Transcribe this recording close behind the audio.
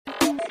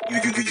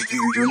Unity Radio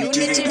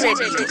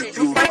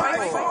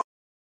 254.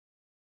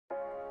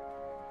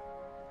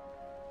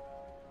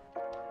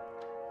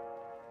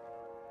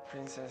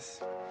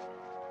 Princess,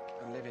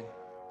 I'm living.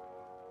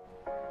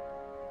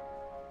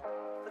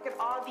 Look at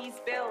all these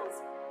bills.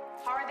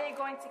 How are they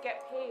going to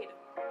get paid?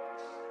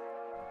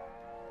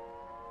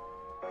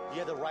 You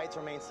have the right to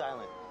remain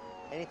silent.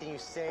 Anything you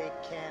say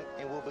can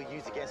and will be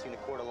used against you in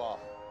a court of law.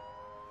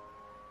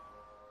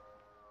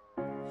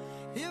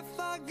 If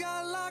I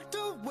got locked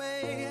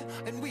away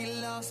and we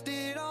lost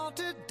it all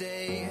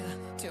today,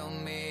 tell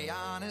me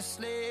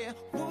honestly,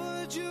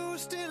 would you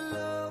still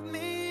love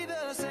me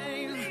the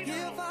same?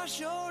 If I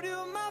showed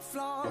you my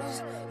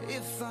flaws,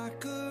 if I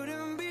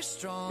couldn't be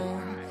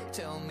strong,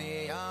 tell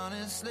me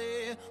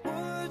honestly,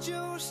 would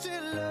you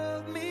still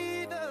love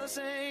me the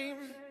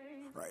same?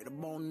 Right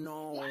about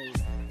now.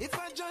 If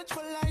I judge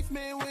for life,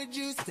 man, would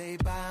you stay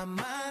by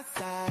my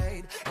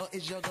side? Or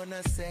is you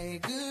gonna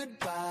say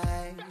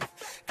goodbye?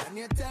 Can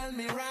you tell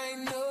me right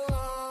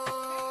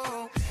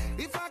now?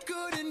 If I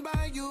couldn't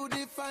buy you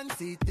the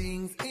fancy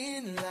things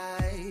in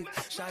life,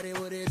 shawty,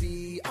 would it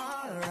be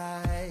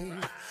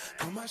alright?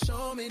 Come on,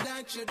 show me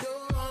that you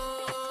don't.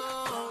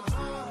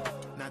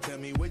 Now tell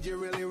me, would you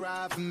really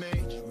ride for me?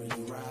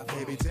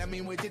 Baby, tell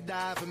me, would you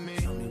die for me?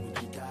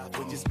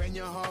 Would you spend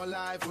your whole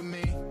life with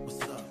me?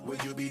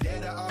 Would you be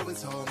there to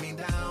always hold me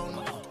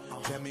down?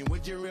 Tell me,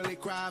 would you really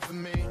cry for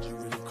me?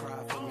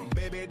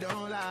 Baby,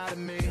 don't lie to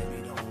me.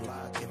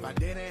 If I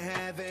didn't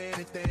have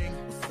anything,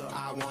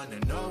 I wanna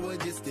know,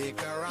 would you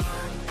stick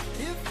around?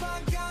 If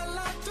I got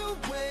locked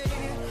away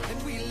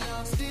and we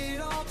lost it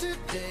all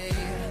today,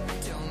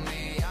 tell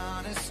me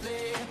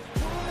honestly,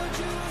 would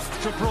you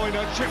still... De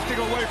Bruyne drifting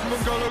away from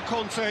N'Golo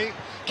Kanté.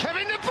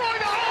 Kevin De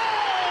Bruyne! Oh,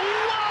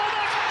 wow,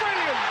 that's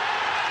brilliant!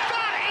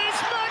 That is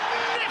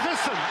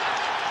magnificent!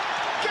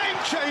 Game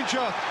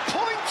changer,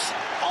 points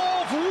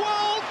of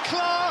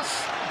world-class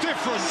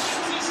difference.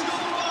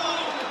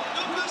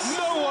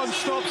 No one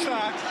stops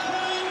that.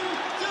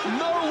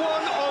 No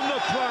one on the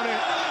planet.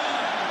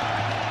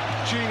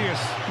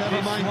 Genius.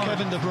 Never mind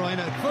Kevin De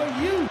Bruyne. For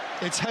you,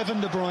 it's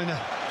Heaven De Bruyne.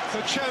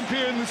 The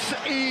champions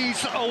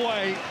ease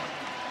away.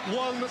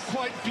 One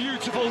quite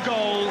beautiful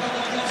goal.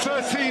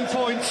 13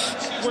 points,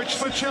 which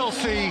for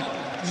Chelsea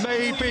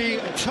may be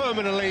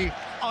terminally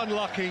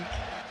unlucky.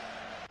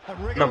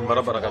 Naam,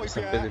 barabara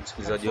kabisa mpenzi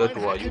msikilizaji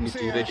wetu wa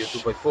Unity Radio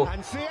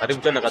 254.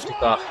 Karibu tena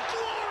katika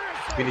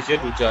kipindi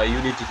chetu cha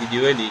Unity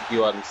Kijiweni,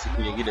 ikiwa ni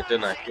siku nyingine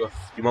tena, ikiwa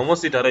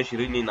Jumamosi tarehe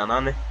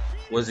 28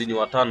 mwezi ni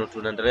wa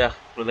 5.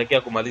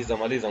 Tunaelekea kumaliza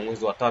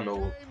mwezi wa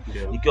 5,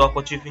 ikiwa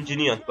kwa chief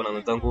engineer niko na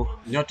wenzangu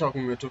Nyota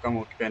kumwetu kama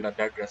ukipenda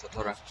Douglas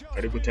Atora.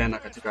 Karibu tena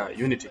katika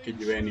Unity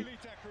Kijiweni.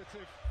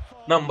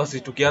 Naam,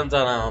 basi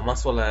tukianza na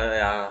masuala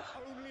ya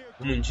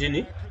humu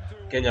nchini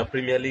Kenya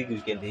Premier League,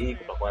 weekend hii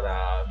kutakuwa na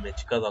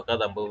mechi kadha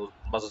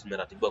ambazo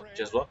zimeratibiwa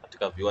kuchezwa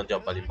katika viwanja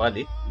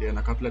mbalimbali. Ndio,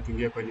 na kabla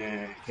tuingie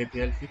kwenye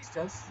KPL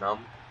fixtures, naam,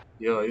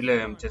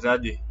 yule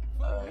mchezaji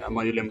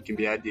ama yule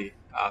mkimbiaji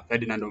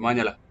Ferdinand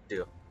Omanyala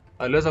ndio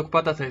aliweza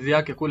kupata size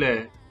yake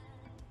kule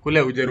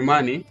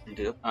Ujerumani,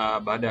 ndio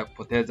baada ya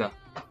kupoteza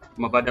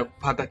baada ya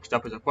kupata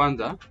kichapo cha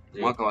kwanza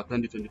mwaka wa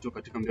 2022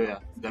 katika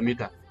mbio za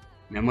mita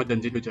 100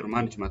 nchini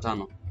Ujerumani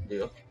Jumatano.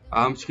 Ndio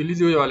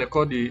mshikilizi huyo wa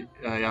rekodi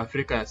ya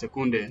Afrika ya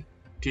sekunde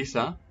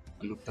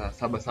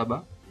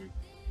 9.77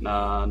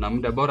 na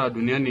muda bora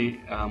duniani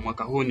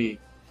mwaka huu ni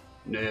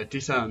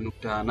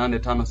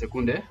 9.85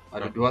 sekunde.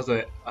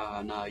 Aliduazwa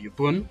na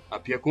Yupun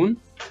Apiekun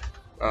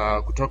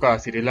kutoka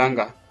Sri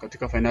Lanka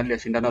katika finali ya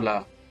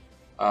shindano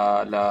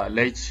la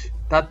Lech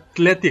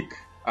Athletic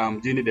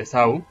mjini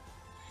Dessau.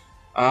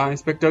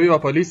 Inspector huyo wa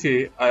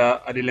polisi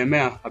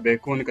alilemea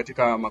Apiekun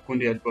katika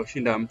makundi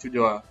aliposhinda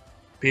mchujo wa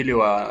pili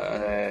wa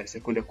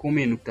sekunde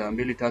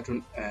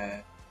 10.23.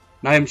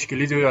 Naye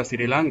mshikilizi huyo wa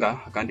Sri Lanka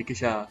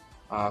akaandikisha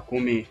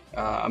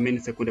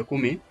sekunde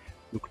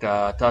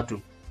 10.3.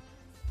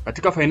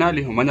 Katika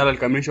finali Omanyala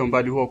alikamilisha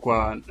umbali huo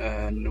kwa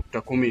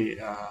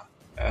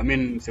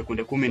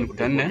sekunde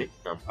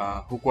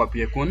 10.4, huku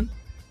Apiekun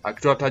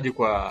akitoa taji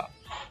kwa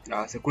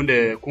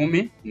sekunde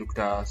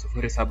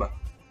 10.07.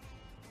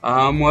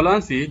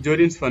 Mwalansi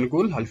Jordan Van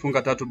Gool alifunga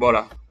 3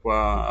 bora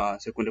kwa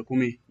sekunde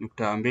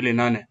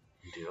 10.28.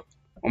 ndio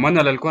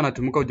Omanyala alikuwa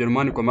anatumuka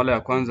Ujerumani kwa mara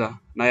ya kwanza,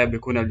 naye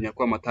Apiekun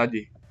alinyakua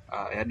mataji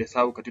ya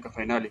Dessau katika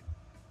finali.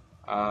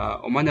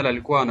 Omanyala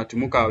alikuwa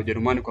anatumuka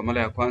Ujerumani kwa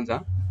mara ya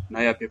kwanza,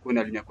 naye Apiekun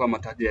alinyakua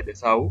mataji ya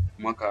Dessau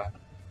mwaka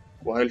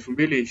wa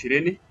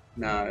 2020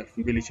 na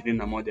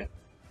 2021.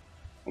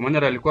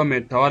 Omanyala alikuwa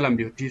ametawala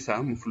mbio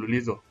 9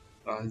 mfululizo,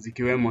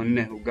 zikiwemo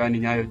 4 ugani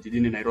Nyayo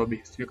jijini Nairobi.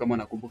 Sio kama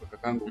nakumbuka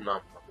kakangu.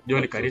 Naam.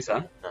 John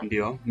Karisa,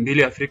 ndio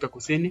 2 Afrika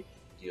Kusini.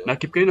 Ndio. Na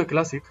Kipkeino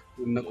Classic,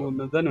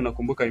 nadhani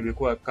unakumbuka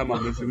imekuwa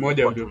kama mwezi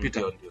mmoja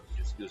uliopita.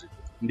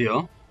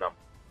 Ndio. Naam.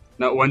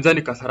 Na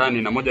uwanjani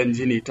Kasarani na moja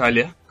nchini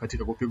Italia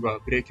katika kupigwa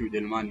breki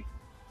Ujerumani.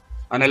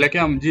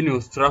 Anaelekea mjini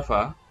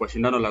Ostrava kwa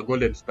shindano la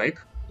Golden Spike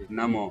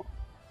mnamo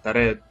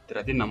tarehe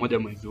 31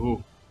 mwezi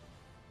huu,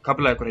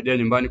 kabla ya kurejea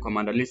nyumbani kwa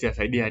maandalizi ya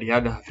Saidi ya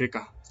riadha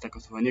Afrika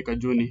zitakazofanyika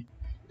Juni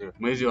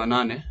mwezi wa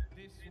 8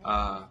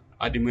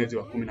 hadi mwezi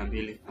wa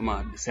 12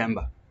 ama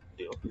Disemba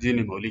Ndio.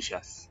 mjini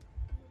Mauritius.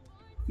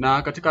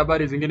 Na katika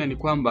habari zingine ni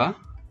kwamba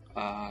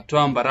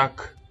Toa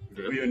Mbarak,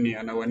 huyo ni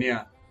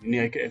anawania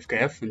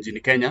FKF nchini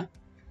Kenya,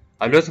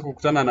 aliweza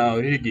kukutana na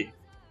Origi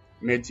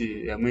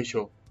mechi ya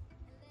mwisho.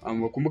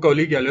 Kumbuka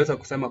Origi aliweza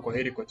kusema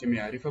kwaheri kwa timu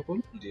ya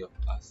Liverpool. Ndio.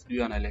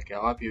 Sijui anaelekea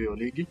wapi huyo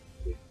Origi.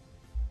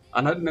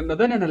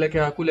 Nadhani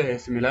anaelekea kule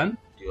AC Milan.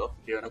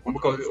 Ndio,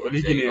 nakumbuka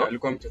Origi ni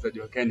alikuwa mchezaji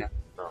wa Kenya.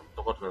 Naam,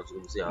 tutakuwa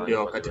tunazungumzia hayo.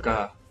 Ndio,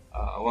 katika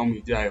awamu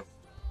ijayo.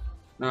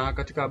 Na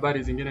katika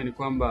habari zingine ni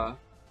kwamba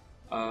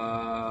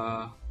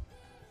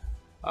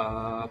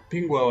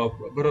pingwa wa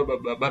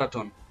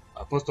marathon,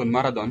 Boston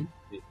Marathon,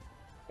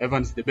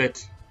 Evans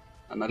Debet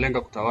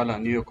analenga kutawala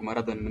New York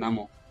Marathon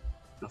mnamo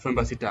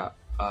Novemba 6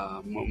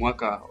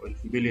 mwaka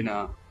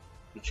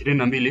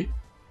 2022.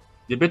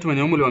 Debet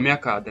mwenye umri wa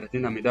miaka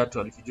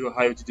 33 alifichua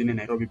hayo jijini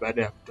Nairobi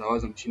baada ya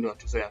kutawaza mshindi wa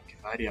tuzo ya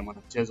kifahari ya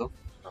mwanamchezo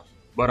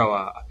bora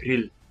wa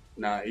April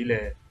na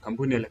ile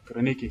kampuni ya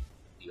elektroniki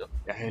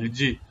ya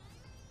LG.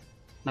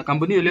 Na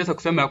kampuni iliweza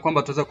kusema ya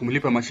kwamba tutaweza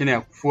kumlipa mashine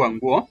ya kufua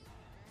nguo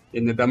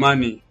yenye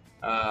thamani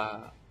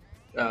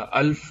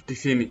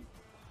 1090.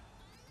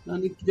 Na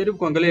nikijaribu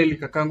kuangalia ile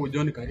kakangu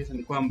John Karisa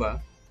ni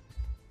kwamba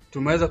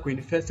tumeweza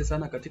kuinvest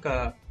sana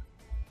katika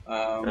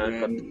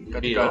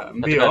mbio,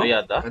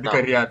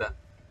 katika riadha.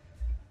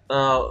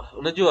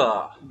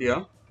 Unajua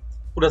ndio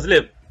kuna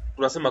zile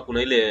tunasema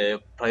kuna ile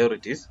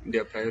priorities.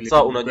 Ndio priorities.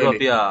 Sasa unajua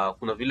pia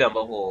kuna vile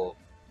ambavyo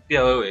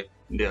pia wewe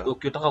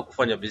ukitaka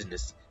kufanya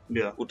business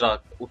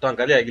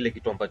utaangalia kile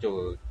kitu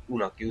ambacho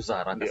unakiuza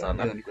haraka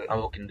sana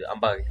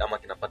ama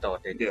kinapata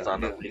wateja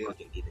sana kuliko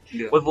kingine.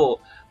 Kwa hivyo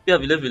pia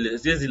vile vile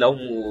siwezi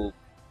laumu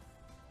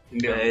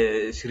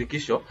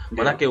shirikisho,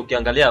 manake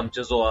ukiangalia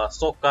mchezo wa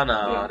soka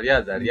na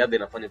riadha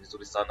inafanya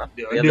vizuri sana.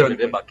 Riadha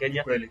imebeba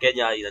Kenya.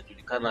 Kenya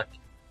inajulikana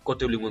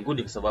kote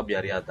ulimwenguni kwa sababu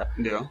ya riadha.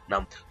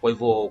 Naam. Kwa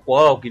hivyo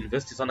kwa wao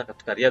ukiinvest sana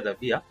katika riadha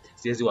pia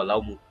siwezi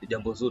walaumu, ni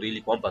jambo zuri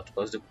ili kwamba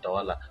tukaweze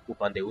kutawala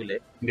upande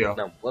ule.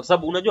 Naam. Kwa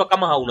sababu unajua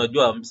kama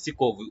unajua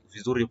siko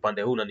vizuri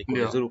upande huu na niko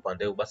vizuri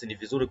upande huu, basi ni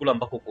vizuri kula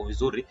ambako uko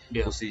vizuri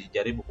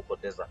usijaribu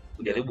kupoteza.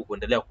 Ujaribu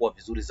kuendelea kuwa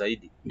vizuri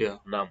zaidi.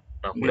 Naam.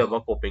 Na kule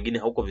ambapo pengine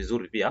hauko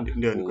vizuri pia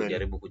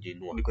ujaribu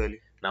kujiinua.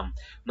 Naam.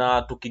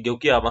 Na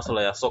tukigeukia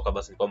masuala ya soka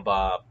basi ni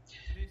kwamba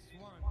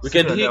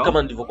weekend hii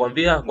kama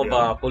nilivyokuambia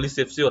kwamba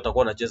Police FC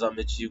watakuwa wanacheza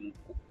mechi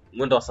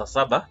mwendo wa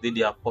saa 7 dhidi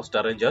ya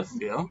Posta Rangers.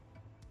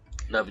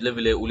 Na vile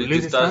vile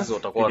Ulinzi Stars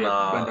watakuwa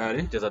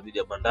wanacheza dhidi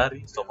ya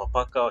Bandari,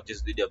 Sofapaka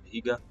wacheza dhidi ya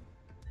Vihiga.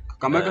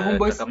 Kakamega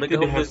Homeboys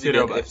dhidi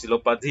ya FC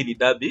Leopards. Hii ni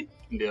derby.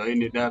 Ndio, hii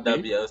ni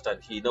derby ya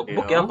Western hii. Na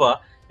kumbuke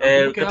hapa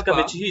katika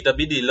mechi hii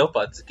itabidi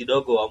Leopards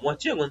kidogo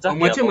amwachie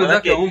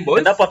mwenzake Homeboys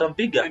endapo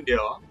atampiga.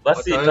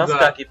 Basi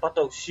Tusker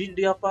akipata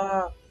ushindi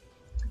hapa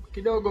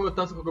kidogo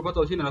Tusker kupata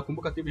ushindi.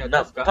 Nakumbuka timu ya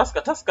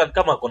Tusker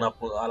kama kuna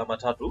alama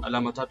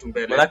 3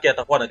 mbele. Malaki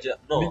atakuwa na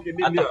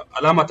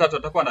alama 3,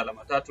 atakuwa na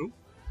alama 3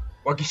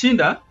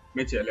 wakishinda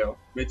mechi ya leo,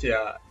 mechi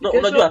ya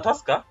unajua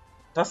Tusker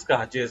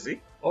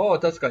hachezi.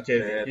 Tusker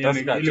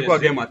hachezi. Ilikuwa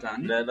game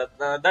atani. Na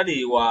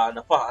nadhani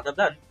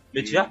nadhani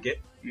mechi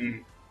yake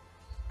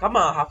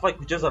kama hafai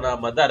kucheza na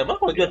Mathare. Maana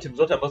unajua timu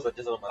zote ambazo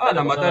zinacheza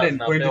na Mathare ni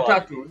point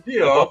 3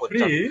 ndio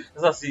free.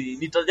 Sasa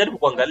nitajaribu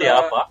kuangalia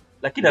hapa,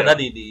 lakini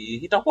nadhani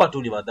itakuwa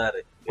tu ni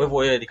Mathare. Kwa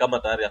hivyo yeye ni kama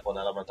tayari ako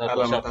na alama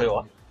 3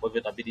 ashapewa. Kwa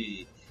hivyo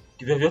itabidi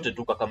kivyo vyote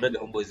tu Kakamega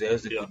Homeboys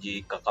aweze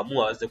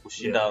kujikakamua, aweze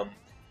kushinda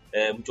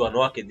mchuano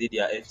wake dhidi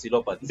ya FC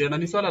Leopards. Ndio, na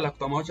ni swala la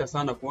kutamausha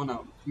sana kuona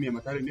timu ya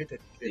Mathare United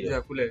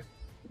ikija kule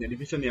kwenye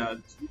division ya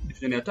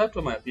 3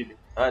 ama ya pili.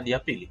 Ni ya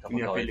pili kama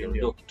kawaida.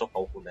 Ndio kitoka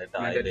huko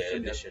unaenda ile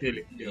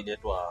nation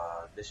inaitwa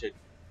nation.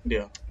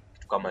 Ndio.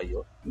 Kitu kama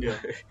hiyo. Ndio.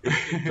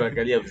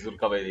 Tuangalia vizuri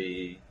kama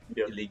ile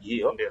ligi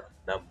hiyo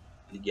na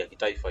ligi ya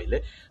kitaifa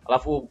ile.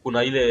 Alafu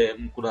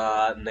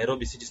kuna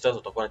Nairobi City Stars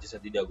watakuwa wanacheza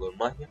dhidi ya Gor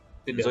Mahia.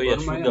 Nzoia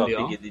Sugar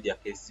wapige dhidi ya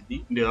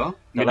KCB. Ndio.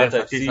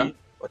 Talanta FC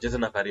wacheze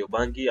na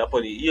Kariobangi. Hapo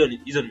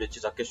hizo ni mechi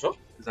za kesho.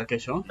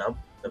 Naam.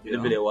 Na vile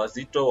vile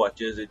Wazito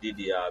wacheze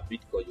dhidi ya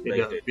Bidco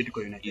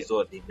United.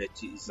 Hizo ni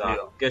mechi za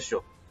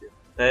kesho.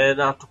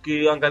 Na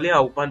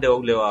tukiangalia upande wa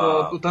ule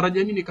wa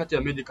utarajia nini kati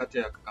ya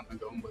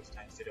Kakamega Homeboys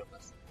na FC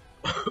Leopards?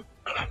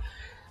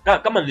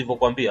 Kama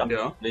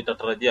nilivyokuambia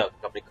nitatarajia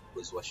Kakamega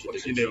Homeboys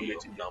washinde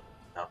mechi.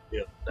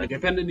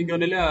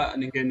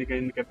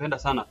 Ningependa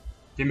sana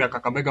timu ya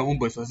Kakamega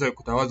Homeboys waweze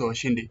kutawaza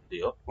washindi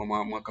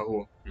wa mwaka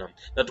huo.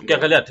 Na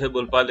tukiangalia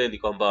table pale ni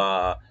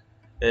kwamba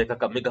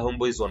Kakamega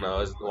Homeboys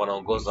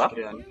wanaongoza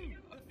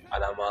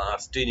alama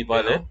 60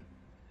 pale.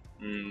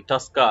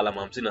 Tusker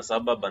alama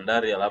 57,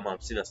 Bandari alama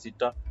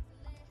 56.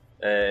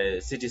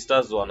 City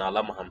Stars wana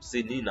alama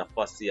 50,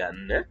 nafasi ya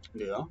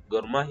 4.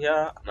 Gor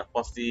Mahia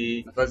nafasi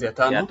ya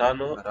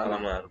 5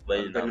 alama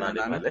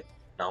 48 pale.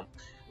 Naam.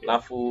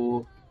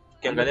 Alafu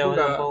tukiangalia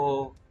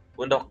wao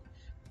wenda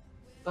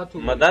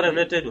Mathare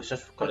United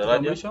washashuka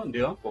daraja.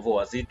 Ndio. Kwa hivyo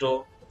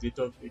Wazito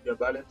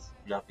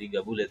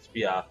Vihiga Bullets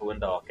pia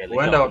huenda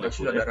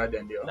wakashuka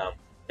daraja. Ndio. Naam.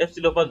 FC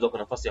Leopards wako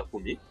nafasi ya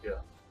 10.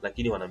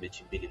 Lakini wana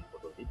mechi 2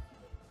 mkononi.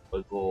 Kwa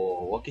hivyo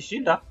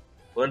wakishinda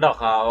huenda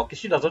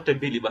wakishinda zote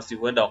mbili basi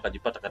huenda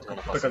wakajipata katika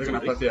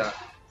nafasi ya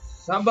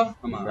 7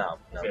 ama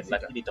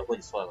lakini itakuwa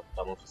ni swala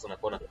tofauti sana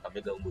kuona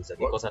Kakamega Homeboyz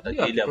akikosa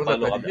taji ile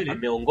ambalo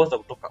ameongoza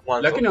kutoka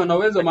mwanzo, lakini wana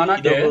uwezo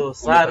manake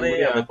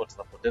sare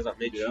amepoteza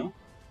mechi.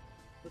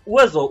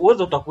 Uwezo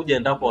utakuja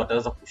endapo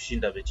wataweza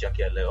kushinda mechi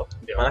yake ya leo.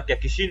 Maana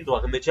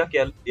akishindwa mechi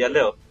yake ya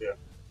leo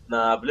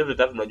na vile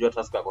vile tunajua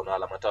Tusker ako na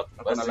alama 3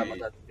 basi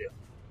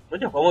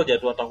moja kwa moja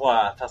tu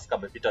atakuwa Tusker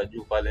amepita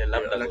juu pale,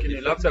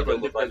 labda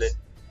kwa pale,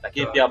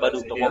 lakini pia bado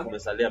utakuwa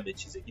kumesalia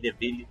mechi zingine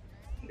mbili.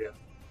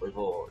 Kwa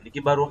hivyo ni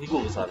kibarua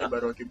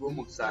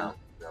kigumu sana.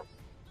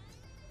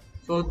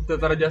 So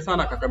tutarajia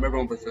sana Kakamega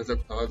Homeboyz aweze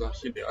kutawaza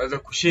ushindi, aweze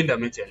kushinda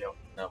mechi ya leo.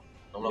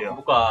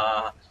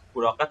 Unakumbuka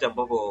kuna wakati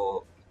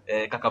ambapo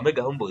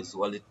Kakamega Homeboyz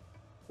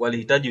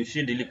walihitaji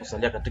ushindi ili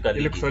kusalia katika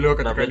ligi.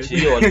 Na mechi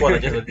hiyo walikuwa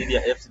wanacheza dhidi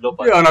ya FC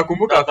Leopards. Ndio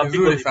nakumbuka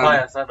vizuri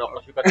sana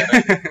wakashuka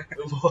tena.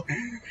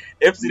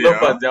 FC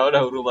Leopards yaona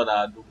huruma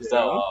na ndugu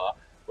zao.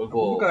 Kwa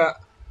hivyo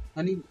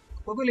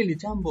kwa kweli ni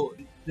jambo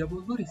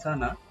zuri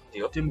sana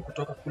timu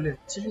kutoka kule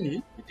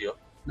chini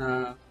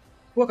na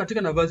kuwa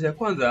katika nafasi ya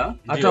kwanza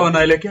hata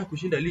wanaelekea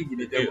kushinda ligi.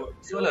 Ni jambo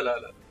swala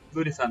la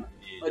nzuri sana.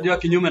 Unajua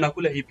kinyume na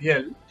kule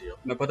EPL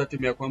unapata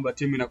timu ya kwamba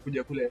timu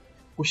inakuja kule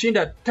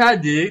kushinda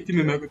taji, timu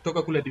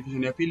imetoka kule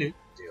division ya pili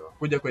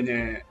kuja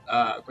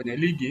kwenye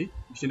ligi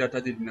kushinda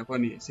taji linakuwa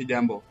ni si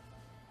jambo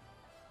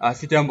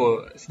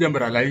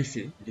la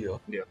rahisi. Ndio.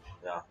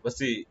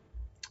 Basi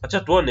acha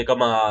tuone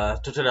kama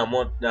Tottenham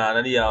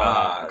na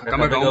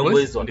Kakamega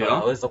Homeboyz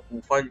wanaweza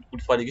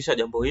kufanikisha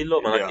jambo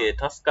hilo, maana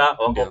Tusker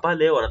wako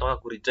pale wanataka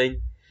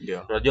kuretain.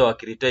 Unajua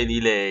wakiretain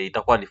ile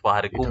itakuwa ni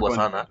fahari kubwa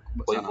sana.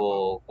 Kwa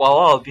hivyo kwa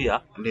wao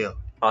pia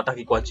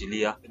hawataki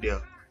kuachilia.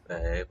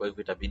 Kwa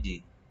hivyo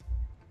itabidi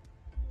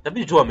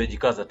tu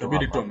wamejikaza tu.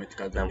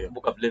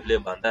 Nakumbuka vile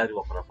Bandari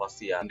wako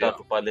nafasi ya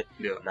 3 pale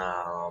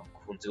na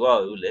mkufunzi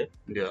wao yule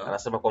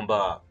anasema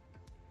kwamba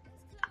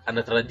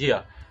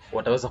anatarajia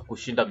wataweza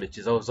kushinda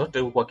mechi zao zote,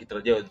 huku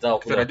akitarajia wenzao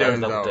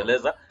kuweza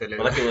kuteleza.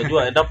 Maana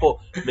unajua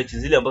endapo mechi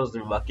zile ambazo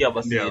zimebakia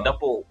basi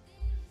endapo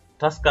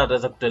Tusker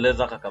ataweza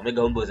kuteleza,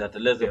 Kakamega Homeboyz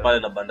ateleze pale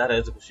na Bandari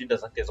aweze kushinda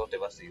zake zote,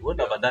 basi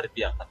huenda Bandari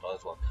pia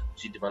ataweza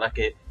ushindi, maana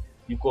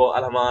yuko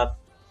alama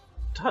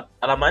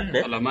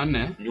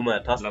 4 nyuma ya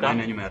Tusker.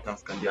 Alama 4 nyuma ya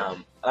Tusker ndio.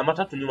 Alama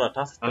 3 nyuma ya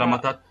Tusker. Alama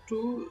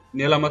 3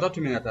 ni alama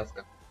 3 nyuma ya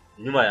Tusker.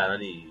 Nyuma ya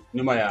nani?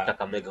 Nyuma ya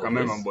Kakamega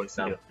Homeboyz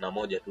na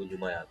moja tu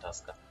nyuma ya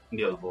Tusker.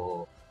 Ndio.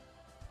 Hivyo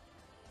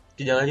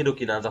kinyang'anyiro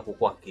kinaanza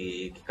kukua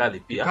kikali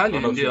pia.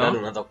 Ushindani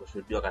unaanza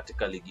kushuhudiwa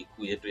katika ligi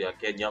kuu yetu ya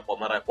Kenya kwa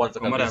mara ya kwanza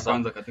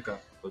katika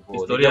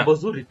historia. Jambo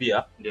zuri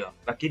pia. Ndio.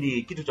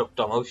 Lakini kitu cha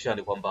kutamausha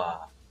ni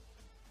kwamba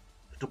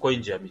tuko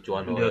nje ya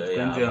michuano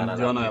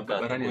ya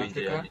barani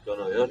Afrika,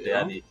 michuano yote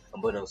yani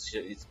ambayo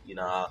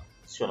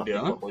inahusishwa na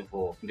FIFA. Kwa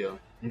hivyo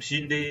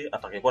mshindi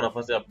atakayekuwa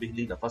nafasi ya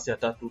 2, nafasi ya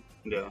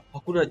 3,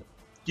 hakuna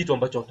kitu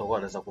ambacho watakuwa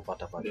wanaweza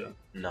kupata pale.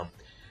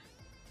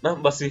 Na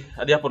basi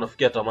hadi hapo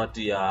nafikia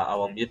tamati ya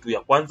awamu yetu ya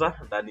kwanza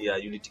ndani ya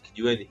Unity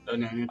Kijiweni.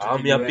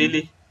 Awamu ya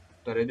pili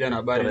tutarejea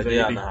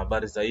na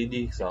habari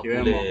zaidi sawa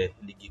kule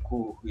ligi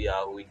kuu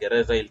ya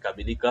Uingereza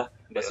ilikamilika.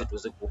 Basi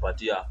tuweze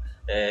kukupatia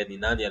ni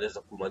nani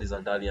anaweza kumaliza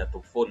ndani ya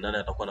top 4, nani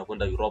atakuwa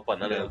anakwenda Europa,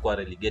 nani alikuwa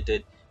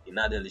relegated, ni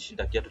nani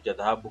alishinda kiatu cha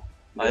dhahabu.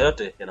 Haya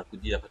yote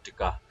yanakujia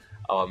katika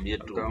awamu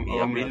yetu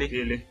ya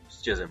pili.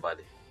 Usicheze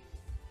mbali.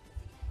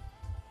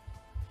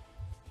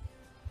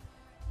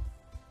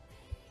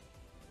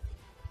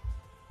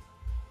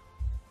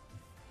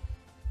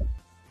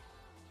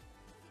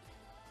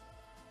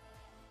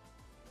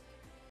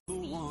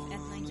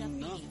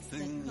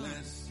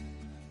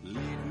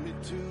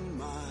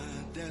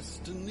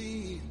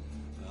 Destiny,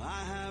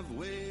 I have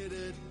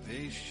waited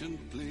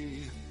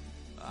patiently.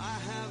 I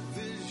have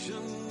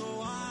vision,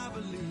 oh I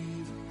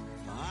believe.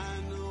 I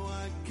know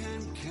I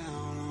can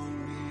count on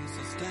me.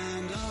 So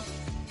stand up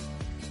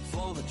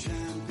for the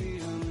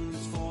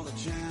champions, for the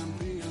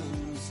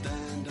champions.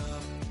 Stand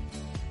up,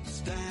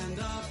 stand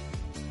up,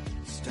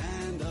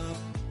 stand up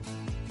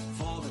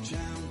for the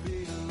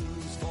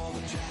champions, for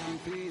the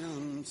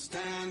champions.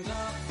 Stand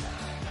up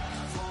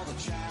for the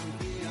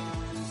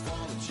champions,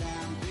 for the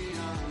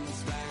champions.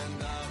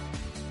 Stand up,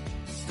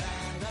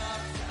 stand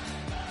up,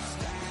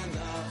 stand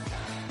up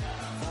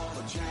for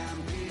the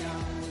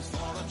champions,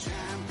 for the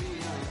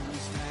champions.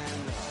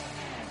 Stand up,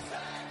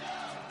 stand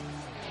up, stand up, stand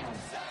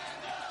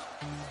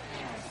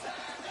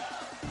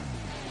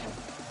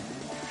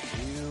up.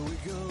 Here we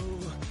go,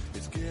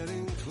 it's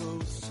getting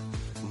close.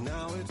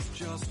 Now it's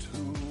just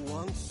who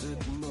wants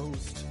it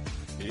most.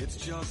 It's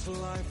just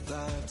life,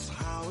 that's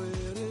how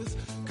it is.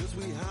 'Cause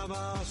we have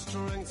our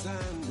strengths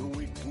and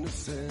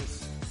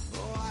weaknesses.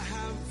 Oh, I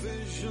have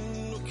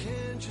vision,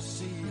 can't you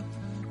see?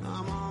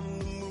 I'm on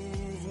the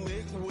move,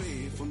 make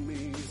way for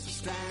me. So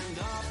stand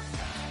up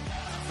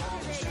for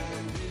the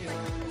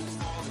champions,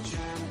 for the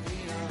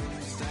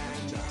champions.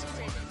 Stand up,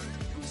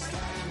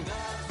 stand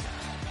up,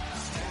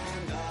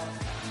 stand up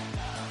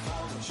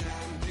for the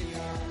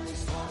champions,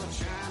 for the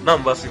champions.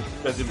 Naam, basi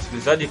mpenzi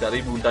msikilizaji,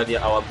 karibu ndani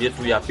ya awamu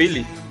yetu ya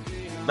pili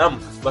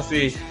Naam,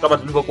 basi kama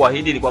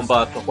tulivyokuahidi ni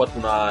kwamba tutakuwa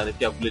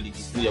tunaelekea kule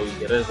ligi kuu ya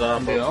Uingereza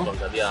ambapo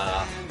tutaangalia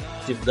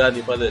timu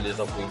gani pale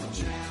inaweza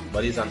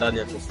kumaliza ndani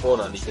ya top 4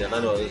 na ni kina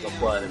nani waweza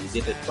kuwa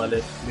relegated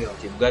pale.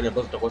 Timu gani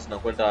ambazo tutakuwa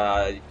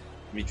zinakwenda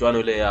michuano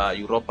ile ya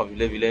Europa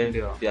vile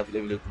vile. Pia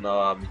vile vile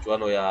kuna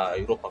michuano ya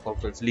Europa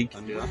Conference League.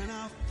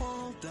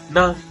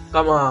 Na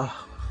kama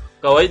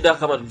kawaida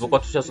kama tulivyokuwa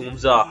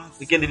tushazungumza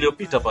weekend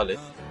iliyopita pale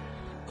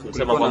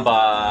tunasema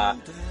kwamba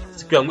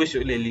siku ya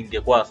mwisho ile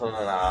ingekuwa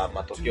sana na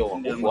matokeo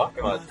makubwa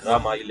kama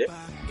drama ile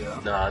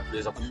na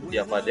tuweza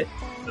kushuhudia pale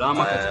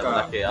drama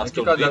katika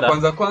dakika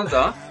za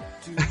kwanza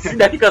si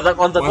dakika za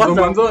kwanza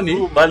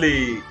mwanzoni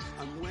bali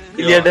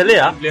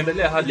iliendelea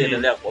hadi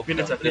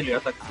kipindi cha pili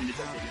hata kipindi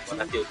cha pili.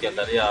 Wakati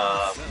ukiangalia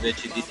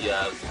mechi dhidi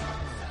ya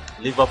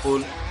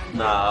Liverpool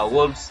na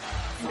Wolves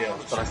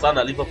sana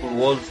sana Liverpool,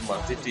 Wolves, Man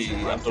City,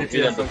 Aston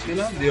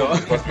Villa ndio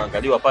kwa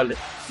tunaangaliwa pale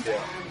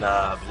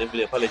na vile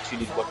vile pale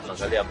chini kwa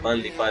tunaangalia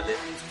Burnley pale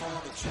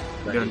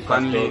na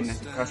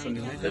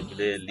Newcastle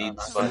vile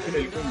Leeds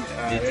pale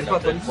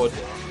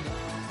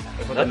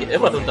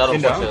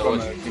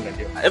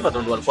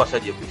Everton walikuwa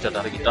shaje kupita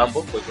tarehe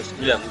kitambo. Kwa hivyo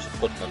siku ya mwisho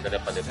tulikuwa tunaangalia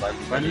pale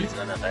Burnley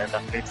na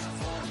anaenda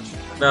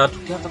na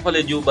tukianza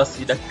pale juu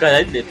basi dakika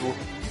ya 4 tu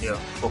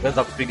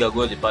tukaweza kupiga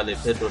goli pale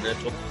Pedro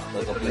Neto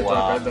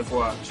akaweza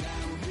kuwa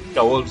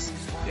kwa Wolves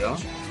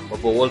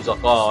wapo Wolves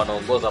wakawa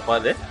wanaongoza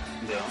pale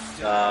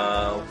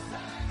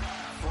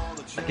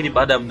lakini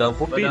baada ya muda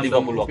mfupi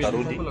Liverpool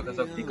wakarudi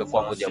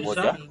ikakuwa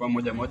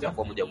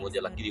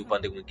moja, lakini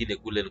upande mwingine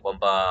kule ni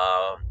kwamba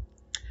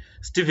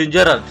Steven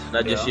Gerrard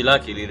na jeshi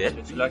lake lile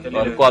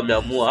walikuwa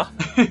wameamua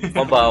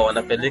kwamba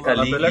wanapeleka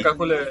ligi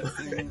kule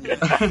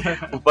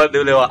upande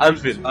ule wa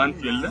Anfield.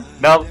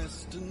 Na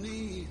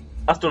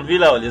Aston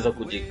Villa waliweza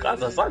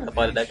kujikaza sana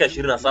pale dakika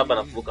 27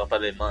 na kuvuka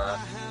pale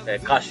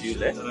Cash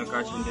yule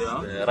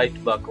right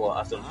back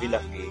wa Aston Villa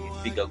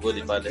akipiga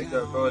goli pale.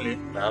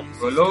 Na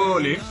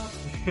gololi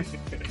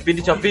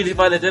kipindi cha pili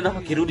pale tena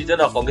wakirudi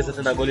tena wakaongeza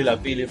tena goli la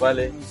pili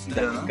pale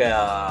dakika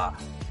ya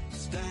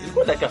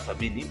ilikuwa dakika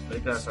 70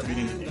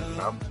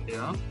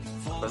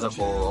 kwanza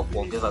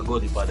kuongeza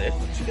goli pale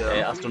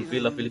Aston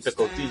Villa Philippe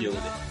Coutinho yule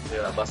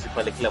na basi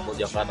pale kila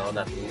mmoja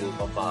anaona tu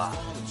kwamba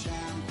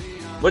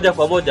moja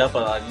kwa moja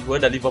hapa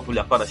huenda Liverpool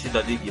hapana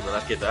shinda ligi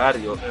manake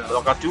tayari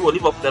wakati huo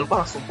Liverpool alikuwa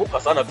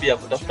anasumbuka sana pia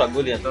kutafuta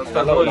goli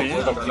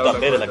kuweza kupiga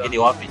mbele, lakini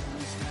wapi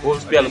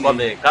Wolves pia alikuwa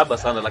amekaba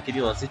sana,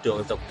 lakini Man City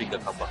waweza kupiga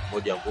kamba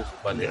moja nguvu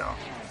pale.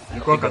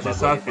 Ilikuwa kasi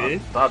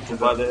safi tatu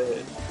pale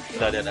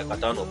ndani ya dakika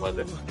 5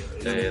 pale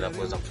na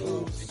kuweza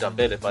kupita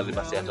mbele pale.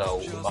 Basi hata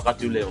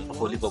wakati ule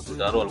ambapo Liverpool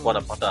tayari walikuwa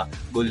wanapata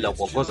goli la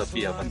kuongoza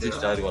pia Man City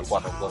tayari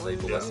walikuwa wanaongoza,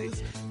 hivyo basi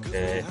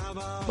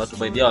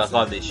matumaini yao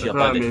yakawa yameishia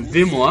pale,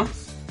 yamezimwa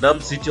na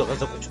City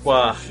wakaanza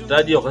kuchukua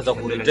taji, wakaanza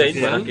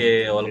kuretain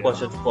manake walikuwa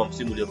washachukua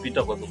msimu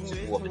uliopita, kwa hivyo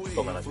msimu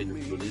wamechukua mara mbili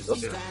mfululizo.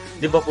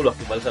 Liverpool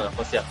wakimaliza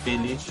nafasi ya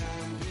pili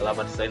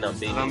alama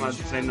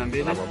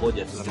 92, alama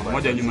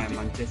moja nyuma ya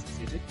Manchester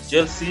City.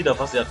 Chelsea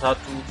nafasi ya 3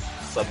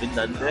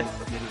 74,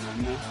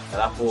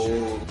 alafu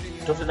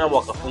Tottenham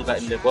wakafunga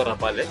 4 bora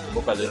pale,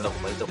 Mboka aliweza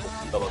kumaliza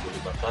kufunga magoli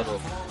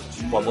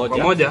 5 kwa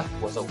moja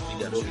kuweza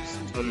kupiga Norwich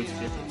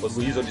City. Kwa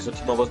hivyo hizo ndizo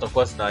timu ambazo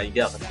zitakuwa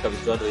zinaingia katika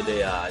michuano ile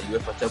ya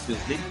UEFA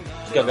Champions League.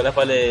 Tukiangalia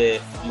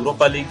pale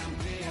Europa League,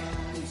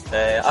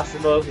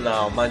 Arsenal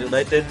na Man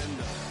United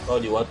hao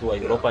ni watu wa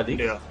Europa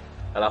League.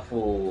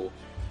 Alafu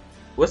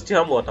West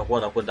Ham watakuwa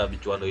wanakwenda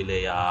michuano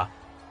ile ya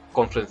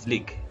Conference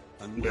League.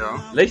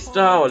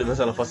 Leicester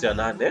walimaliza nafasi ya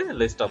 8.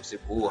 Leicester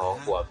msimu huu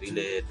hawakuwa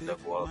vile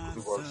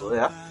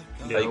tulivyozoea.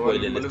 Haikuwa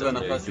ile Leicester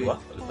tunayojua.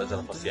 Walimaliza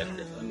nafasi ya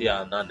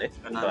 8.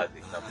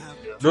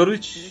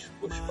 Norwich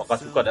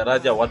wakashuka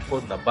daraja.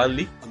 Watford na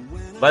Burnley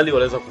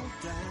waliweza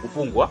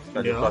kufungwa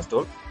na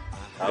Newcastle.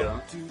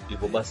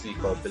 Hivyo basi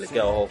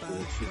ikawapelekea wao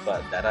kushuka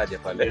daraja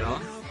pale.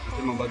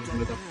 Timu ambazo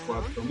zimeweza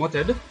kuwa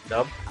promoted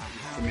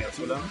timu ya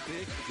Fulham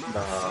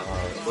na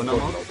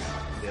Bournemouth.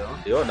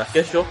 Ndio, na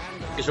kesho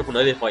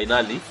kuna ile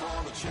finali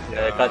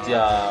kati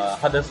ya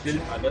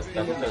Huddersfield na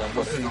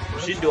Nottingham.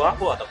 Mshindi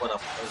hapo atakuwa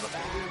anaweza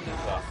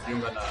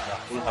kujiunga na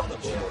Fulham na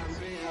Bournemouth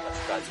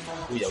katika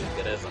ligi ya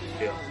Uingereza.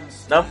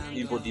 Na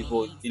hivyo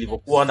ndivyo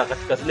ilivyokuwa. Na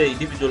katika zile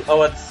individual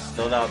awards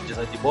naona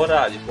mchezaji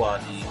bora alikuwa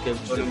ni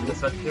Kevin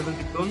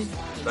De Bruyne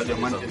wa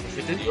Manchester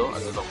City, ndio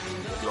aliweza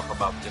kujiunga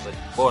kama mchezaji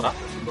bora.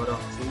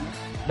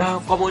 Na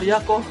kwa maoni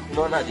yako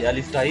unaonaje,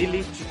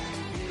 alistahili?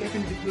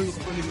 Kevin De Bruyne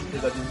kwa kweli ni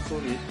mchezaji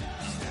mzuri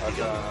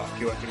hata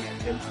akiwa timu ya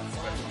Chelsea.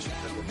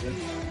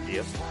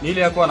 Ndio. Ni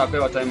ile yako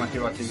anapewa time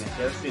akiwa timu ya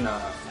Chelsea na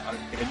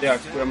akirejea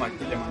kama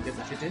kile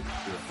Manchester City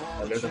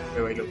aliweza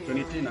kupewa ile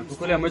opportunity, na kwa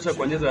kweli ameweza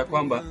kuonyesha ya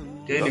kwamba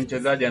yeye ni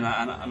mchezaji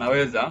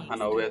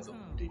ana uwezo.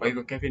 Kwa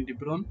hivyo Kevin De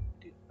Bruyne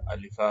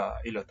alifaa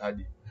ile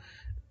taji.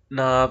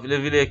 Na vile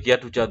vile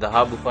kiatu cha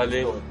dhahabu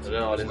pale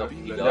waliweza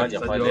kugawanya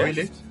pale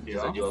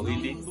wachezaji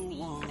wawili.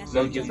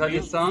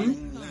 Mchezaji Son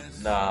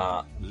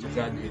na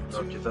mchezaji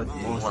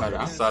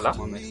Mohamed Salah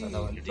wa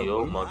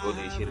ndio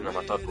magoli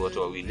 23 wote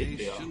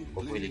wawili.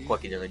 Kwa kweli ilikuwa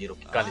kinyang'anyiro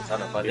kikali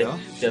sana pale.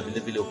 Pia vile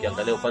vile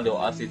ukiangalia upande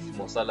wa assist,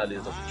 Mo Salah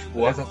aliweza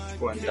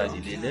kuchukua taji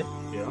lile.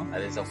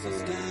 Aliweza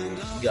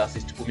kupiga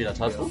assist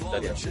 13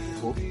 ndani ya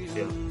mchezo,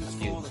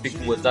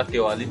 akipick mwenzake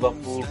wa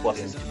Liverpool kwa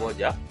assist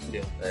moja,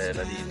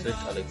 na ni Trent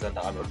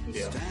Alexander-Arnold.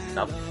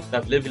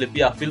 Na vile vile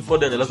pia Phil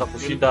Foden aliweza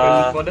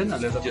kushinda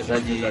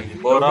mchezaji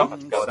bora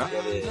katika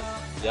wale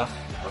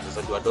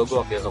wachezaji wadogo,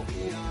 wakaweza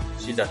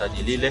kushinda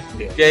taji lile.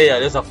 Pia yeye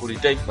aliweza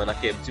kuretain, maana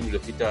yake msimu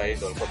uliopita yeye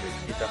ndo alikuwa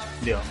ameshinda.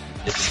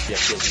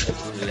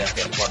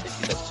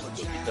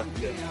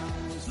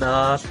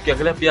 Na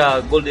tukiangalia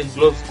pia Golden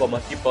Gloves kwa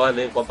makipa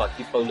wale, kwamba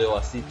kipa ule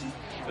wa City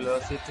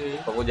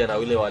pamoja na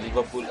yule wa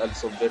Liverpool,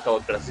 Alisson Becker wa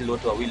Brazil,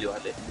 wote wawili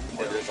wale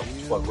waliweza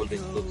kuchukua Golden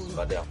Gloves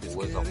baada ya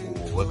kuweza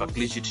kuweka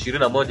clean sheet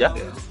 21.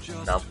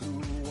 Na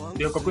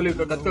ndio kwa kweli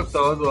katika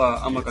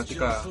kutawazwa ama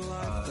katika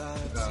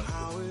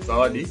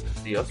zawadi,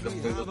 ndio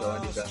katika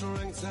zawadi za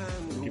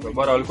kipa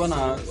bora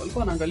walikuwa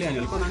wanaangalia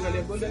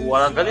Golden,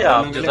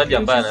 wanaangalia mchezaji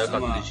ambaye anaweka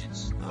clean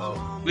sheets.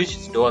 Clean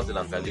sheets ndio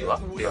zinaangaliwa.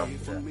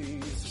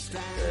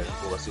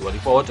 Basi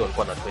walikuwa wote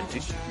walikuwa na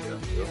 20.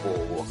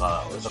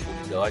 Wakaweza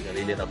kugawanya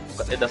ile, na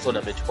Ederson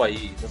amechukua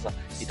hii sasa,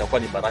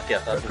 itakuwa ni baraka ya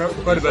tatu.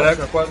 Kwa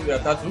baraka ya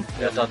tatu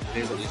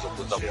hizo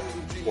kuweza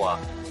kuchukua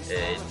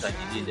taji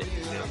lile.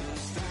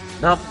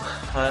 Na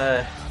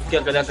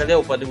ukiangalia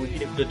upande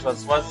mwingine kule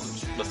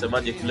transfers,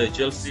 tunasemaje kule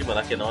Chelsea? Maana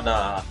yake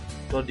naona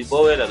Tony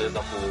Bowen aliweza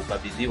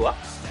kukabidhiwa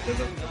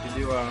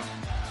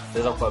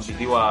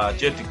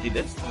cheti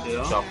kile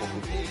cha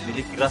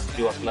kumiliki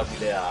rasmi wa klabu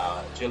ile ya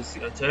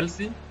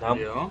Chelsea.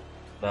 Ndio.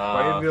 Na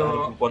kwa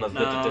hivyo kulikuwa na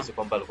tetesi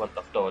kwamba alikuwa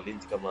anatafuta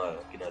walinzi kama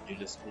kina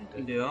Julius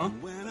Kunde. Ndio.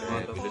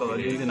 Anatafuta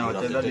walinzi na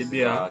wachezaji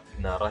pia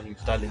na Raheem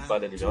Sterling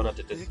pale, niliona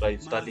tetesi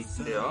Raheem Sterling.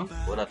 Ndio.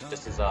 Kuna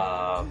tetesi za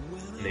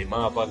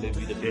Neymar pale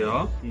vile.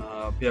 Ndio.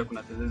 Na pia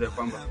kuna tetesi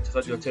kwamba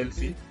wachezaji wa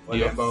Chelsea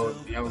wale ambao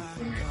ni hao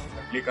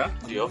kumekamilika.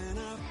 Ndio.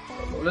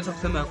 Unaweza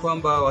kusema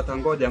kwamba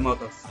watangoja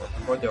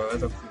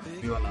waweza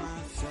kufikiwa na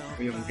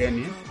huyo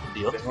mgeni.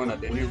 Ndio. Hona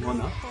Denis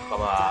Hona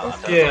kama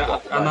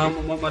ana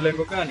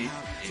malengo gani?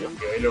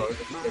 Ndio ile waweza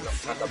kucheza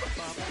mkataba.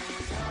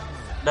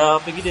 Na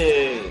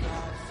pengine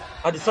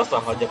hadi sasa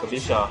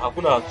hajakamilisha,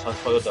 hakuna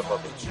transfer yote ambayo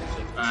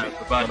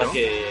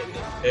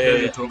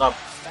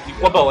ni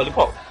kwamba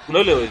walikuwa kuna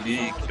ile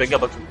kipengele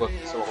ambacho tulikuwa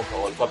tunasema kwamba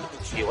walikuwa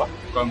wamefikiwa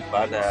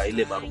baada ya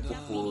ile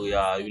marufuku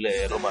ya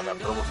yule Roman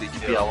Abramovich,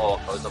 pia wao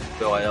wakaweza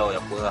kupewa yao ya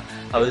kuwa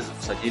hawezi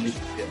kusajili.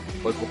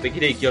 Kwa hivyo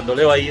pengine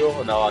ikiondolewa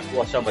hiyo na watu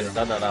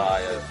washamalizana na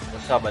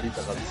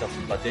washamaliza kabisa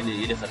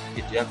kupateni ile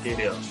certificate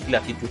yake kila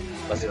kitu,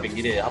 basi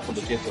pengine hapo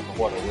ndio Chelsea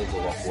watakuwa na uwezo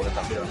wa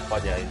kuweza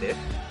kufanya ile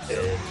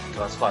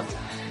transfer.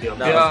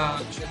 Na pia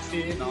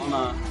Chelsea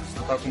naona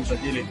nataka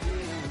kumsajili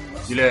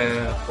ile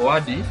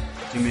forward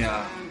timu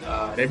ya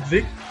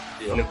Leipzig,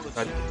 ile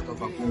mchezaji kutoka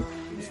Vancouver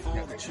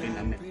miaka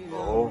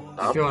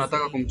 24. Pia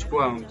wanataka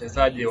kumchukua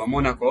mchezaji wa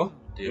Monaco,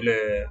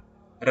 yule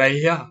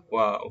raia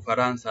wa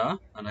Ufaransa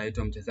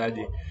anaitwa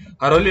mchezaji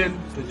Harold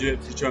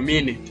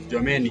Tchouameni.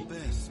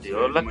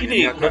 Ndio,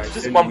 lakini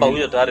tunataka kwamba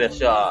huyo tayari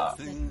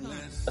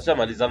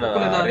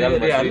ashamalizana na Real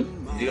Madrid.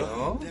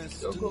 Ndio.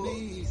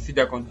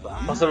 Sija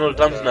confirm. Personal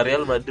terms na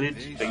Real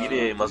Madrid,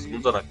 pengine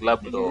mazungumzo na club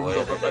ndio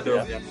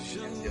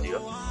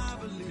ndio.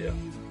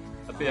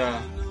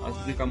 Pia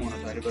asije kama una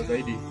taarifa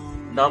zaidi.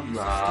 Naam,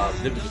 na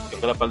vile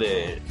tukiangalia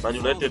pale Man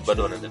United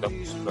bado wanaendelea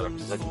kushinda na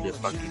mchezaji yule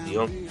Frank de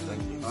Jong.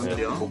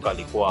 Ndio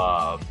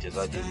alikuwa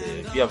mchezaji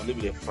yule, pia vile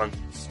vile Frank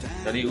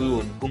nani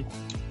huyu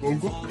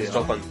Nkunku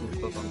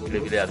vile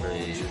vile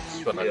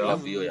anashikwa na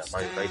klabu hiyo ya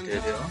Man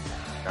United.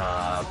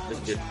 Na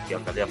vile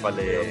tukiangalia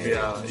pale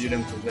pia yule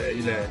mchezaji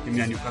ile timu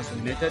ya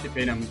Newcastle United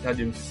pia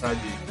inamhitaji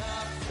mchezaji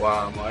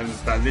wa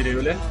Brazil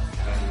yule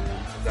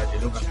mchezaji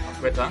Lucas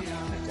Paqueta na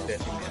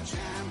timu ya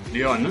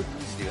Lyon.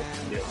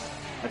 Ndio.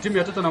 Na timu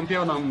ya Tottenham pia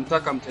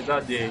wanamtaka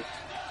mchezaji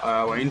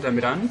wa Inter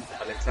Milan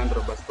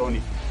Alessandro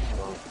Bastoni.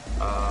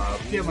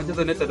 Pia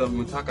Manchester United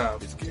wanamtaka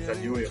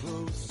mchezaji huyo.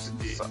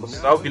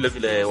 Sawa, vile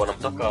vile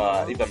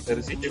wanamtaka Ivan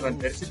Perisic.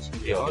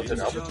 Ndio.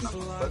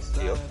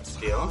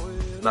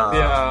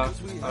 Na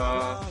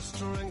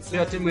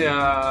pia timu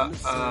ya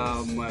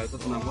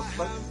Tottenham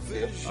Hotspur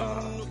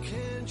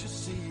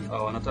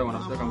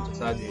wanataka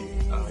mchezaji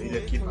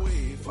ile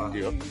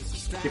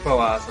kipa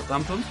wa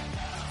Southampton,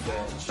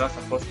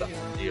 Sasa Foster.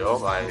 Ndio,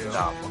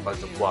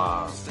 wakaweza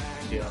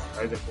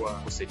kuwa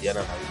kusaidiana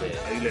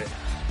na yule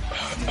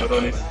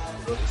Doris.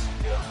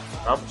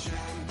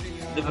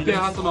 Na pia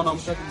hata naona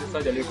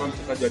mchezaji aliyekuwa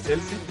mchezaji wa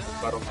Chelsea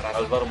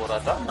Alvaro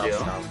Morata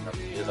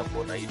naweza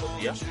kuona hilo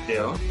pia.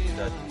 Ndio.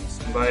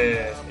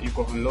 Ambaye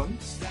yuko on loan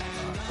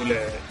kule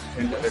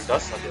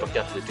Juventus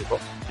akitokea Atletico.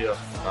 Ndio.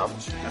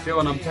 Na pia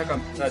wanamtaka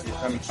mchezaji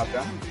Tammy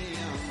Abraham.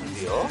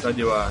 Ndio.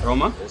 Mchezaji wa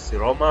Roma.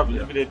 Roma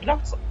vile vile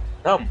Blacksa.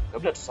 Naam,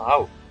 kabla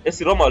tusahau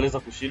Roma waliweza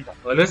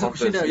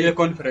kushinda ile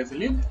Conference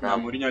League na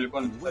Mourinho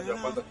alikuwa mchezaji wa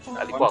kwanza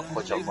kushinda, alikuwa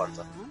kocha wa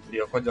kwanza.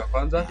 Ndio, kocha wa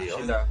kwanza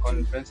kushinda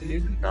Conference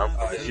League. Naam,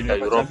 kushinda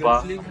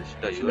Europa,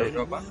 kushinda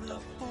UEFA.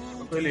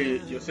 kweli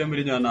Jose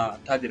Mourinho ana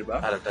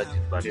tajriba.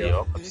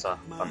 Ndio kabisa,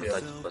 ana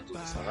tajriba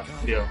nzuri sana.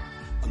 Ndio.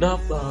 Na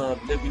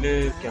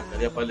vile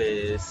ukiangalia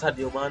pale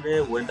Sadio Mane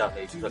huenda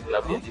akaitoa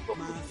klabu ya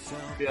Liverpool.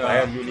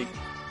 Bayern Munich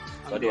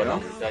bado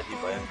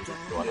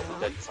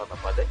wanahitaji sana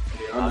pale.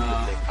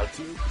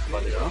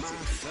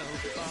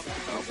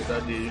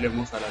 Wachezaji ile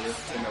Musa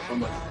alisema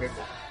kwamba Pep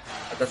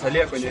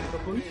atasalia kwenye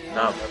Liverpool.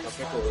 Naam,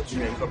 Pep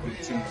timu ya Liverpool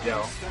msimu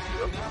ujao.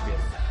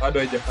 Bado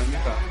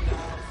haijafanyika,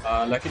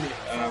 lakini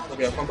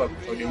kwa kwamba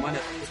Sadio Mane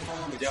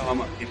msimu ujao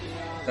ama kipi.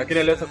 Lakini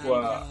aliweza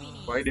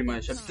kuahidi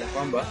mashabiki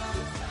kwamba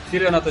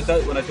kile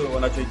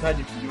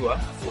wanachohitaji kujua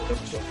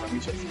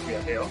watakufahamisha siku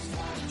ya leo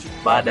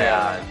baada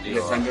ya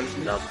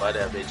baada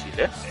ya mechi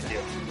ile.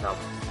 Naam.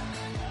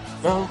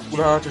 Na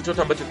kuna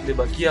chochote ambacho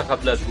kimebakia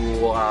kabla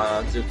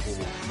tuanze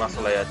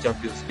masuala ya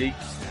Champions League?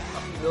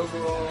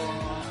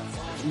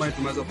 Kidogo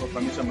tumeweza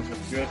kufahamisha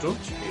mashabiki wetu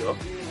ndio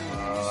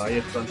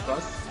hiyo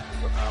transfers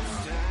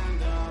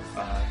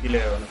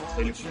ile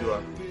wanastahili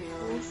kujua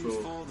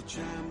kuhusu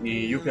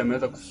ni yupi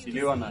ameweza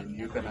kusajiliwa na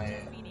ni yupi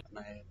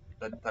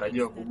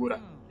anayetarajiwa kugura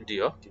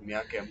ndio timu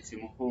yake ya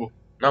msimu huu.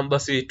 Na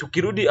basi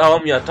tukirudi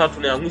awamu ya 3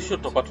 na ya mwisho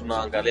tutakuwa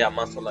tunaangalia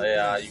masuala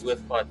ya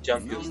UEFA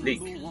Champions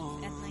League.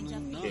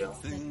 Ndio.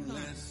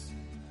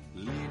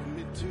 Lead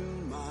me to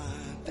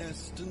my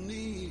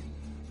destiny.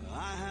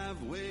 I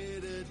have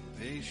waited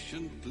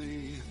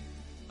patiently.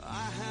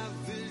 I have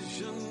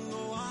vision,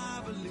 oh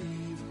I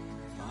believe.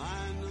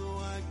 I know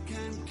I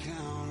can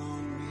count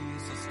on me.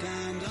 So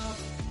stand up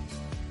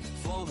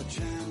for the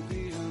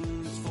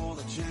champions, for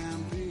the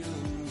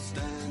champions.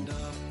 Stand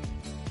up,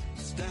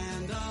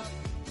 stand up,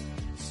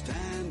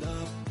 stand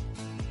up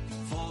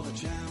for the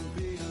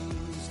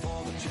champions,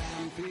 for the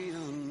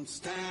champions.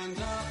 Stand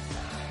up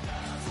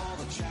for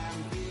the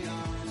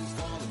champions,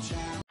 for the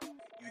champions.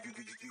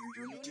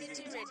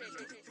 Unity Radio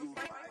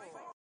 254.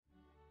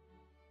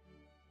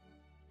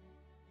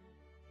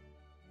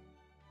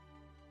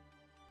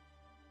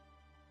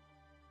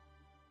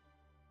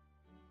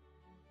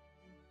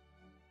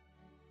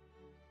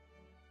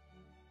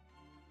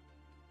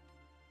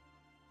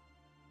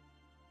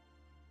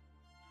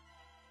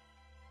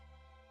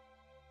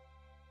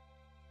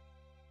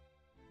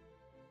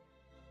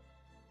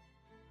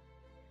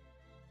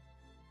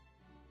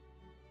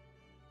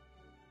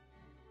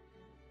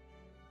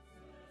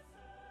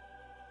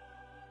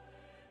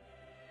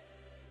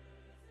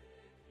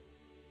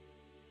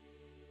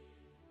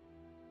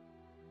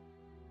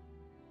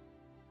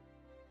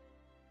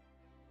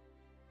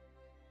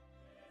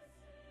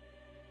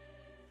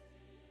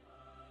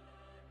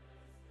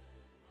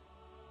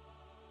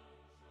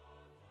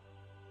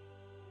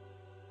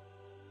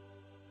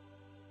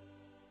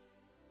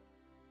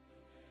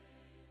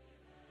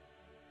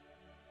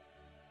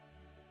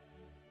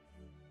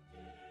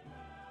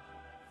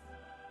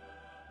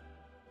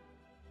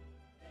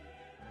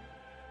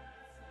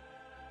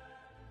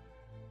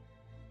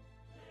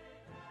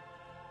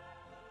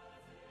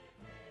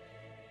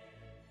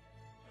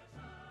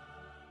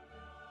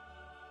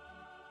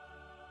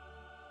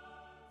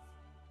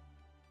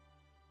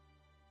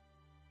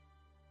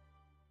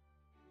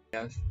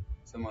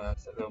 Sema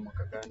sasa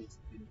mwaka gani?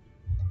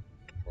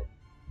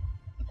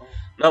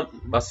 Na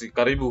basi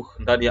karibu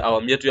ndani ya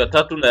awamu yetu ya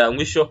 3 na ya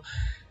mwisho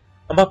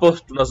ambapo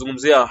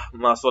tunazungumzia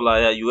masuala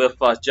ya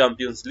UEFA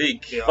Champions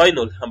League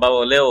final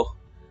ambapo leo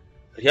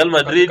Real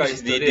Madrid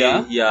dhidi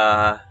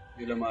ya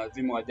yule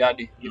maazimu wa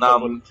jadi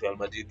Real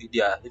Madrid dhidi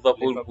ya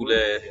Liverpool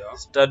kule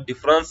Stade de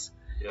France.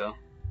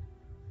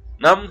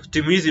 Naam,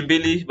 timu hizi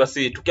mbili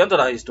basi tukianza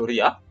na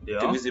historia,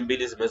 timu hizi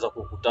mbili zimeweza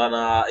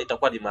kukutana,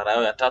 itakuwa ni mara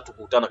yao ya 3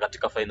 kukutana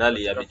katika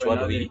finali ya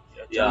michuano hii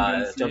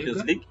ya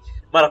Champions League.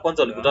 Mara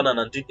kwanza walikutana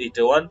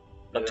 1981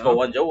 katika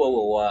uwanja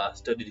huo wa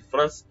Stade de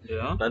France.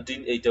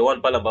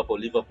 1981 pale ambapo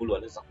Liverpool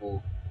waliweza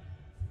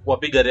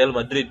kuwapiga Real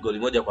Madrid goli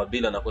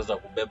 1-0 na kuweza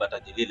kubeba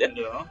taji lile.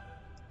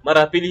 Mara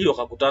ya pili hiyo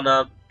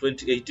wakakutana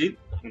 2018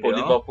 kwa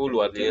Liverpool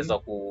waliweza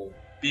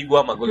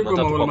kupigwa magoli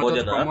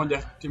 3-1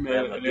 na timu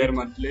ya Real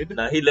Madrid.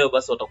 Na hii leo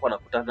basi watakuwa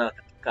nakutana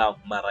katika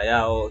mara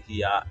yao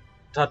ya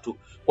 3.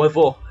 Kwa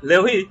hivyo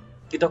leo hii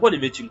itakuwa ni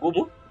mechi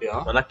ngumu.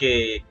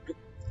 Manake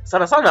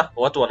sana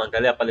watu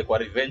wanaangalia pale kwa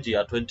revenge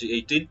ya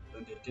 2018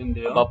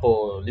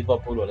 ambapo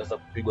Liverpool waliweza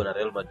kupigwa na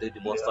Real Madrid,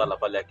 Mo Salah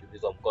pale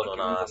akiumizwa mkono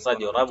na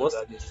Sergio Ramos,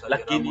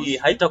 lakini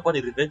haitakuwa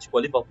ni revenge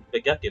kwa Liverpool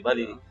peke yake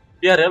bali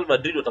pia Real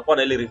Madrid watakuwa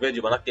na ile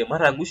revenge, manake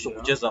mara ya mwisho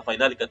kucheza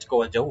finali katika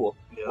uwanja huo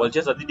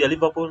walicheza dhidi ya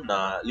Liverpool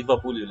na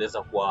Liverpool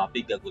iliweza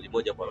kuwapiga goli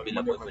 1-0. Kwa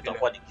hivyo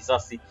itakuwa ni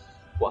kisasi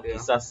kwa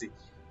kisasi,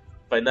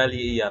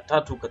 finali ya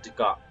 3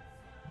 katika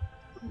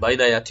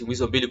baina ya timu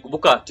hizo mbili.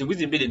 Kumbuka timu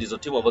hizi mbili ndizo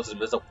timu ambazo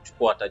zimeweza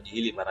kuchukua taji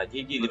hili mara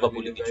nyingi.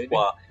 Liverpool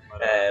ilichukua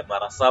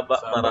mara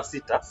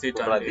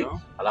 6 radhi,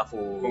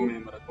 alafu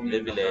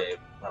vile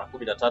mara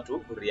 13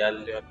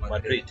 Real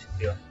Madrid.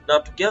 Na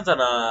tukianza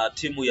na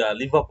timu ya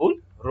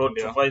Liverpool road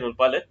to final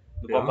pale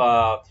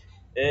kwamba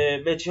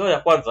mechi yao ya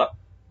kwanza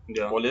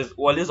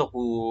waliweza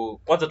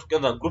kwanza,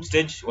 tukianza na group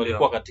stage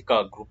walikuwa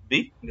katika group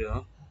B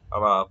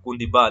ama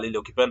kundi B lile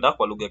ukipenda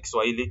kwa lugha ya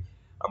Kiswahili,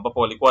 ambapo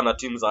walikuwa na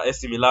timu za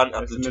AC Milan,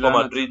 Atletico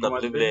Madrid na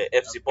vile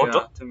FC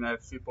Porto. Timu ya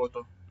FC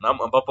Porto.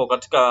 Naam, ambapo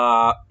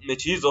katika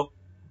mechi hizo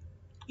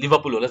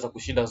Liverpool waliweza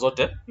kushinda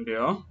zote.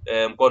 Ndio.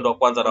 Mkondo wa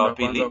kwanza na wa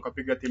pili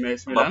wakapiga timu ya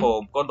AC Milan.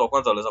 Ambapo mkondo wa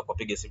kwanza waliweza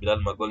kupiga AC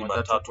Milan magoli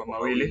 3 kwa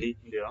 2.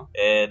 Ndio.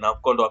 Na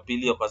mkondo wa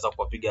pili wakaweza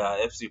kupiga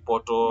FC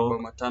Porto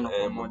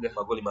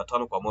magoli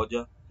 5 kwa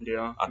 1.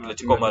 Ndio.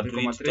 Atletico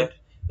Madrid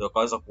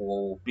wakaweza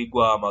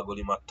kupigwa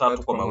magoli 3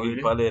 kwa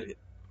 2 pale,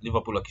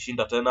 Liverpool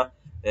akishinda tena.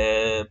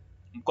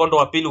 Mkondo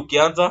wa pili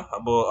ukianza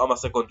ama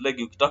second leg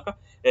ukitaka,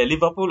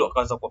 Liverpool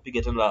wakaanza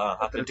kupiga tena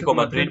Atletico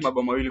Madrid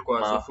mabao 2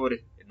 kwa 0.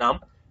 Naam.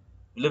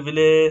 Vile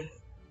vile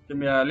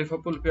timu ya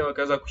Liverpool pia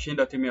wakaweza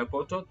kushinda timu ya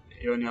Porto,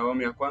 hiyo ni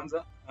awamu ya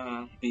kwanza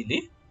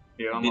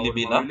 2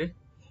 bila.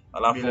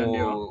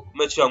 Alafu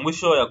mechi ya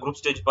mwisho ya group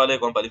stage pale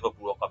kwamba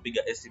Liverpool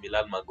wakapiga AC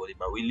Milan magoli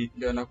 2.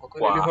 Ndio, na kwa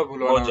kweli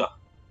Liverpool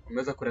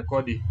wameweza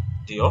kurekodi,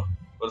 ndio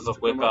waweza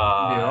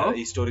kuweka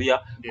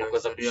historia kwa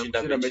kuweza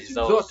kushinda mechi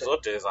zao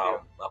zote za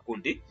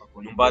makundi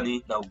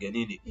nyumbani na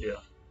ugenini. Ndio.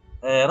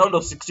 Round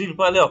of 16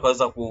 pale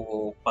wakaweza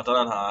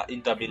kupatana na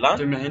Inter Milan.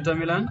 Timu ya Inter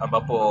Milan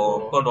ambapo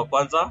mkondo wa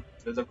kwanza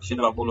waweza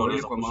kushinda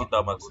magoli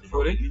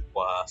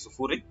kwa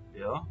 0.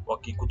 Ndio.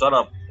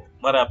 Wakikutana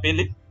mara ya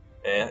pili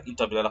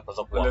Inter Milan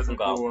akaweza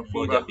kuwafunga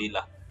 1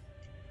 bila.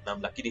 Na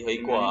lakini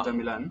haikuwa Inter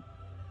Milan.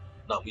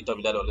 Na Inter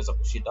Milan waliweza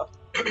kushinda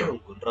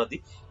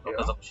Kunradi,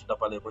 wakaweza kushinda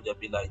pale 1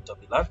 bila Inter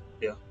Milan.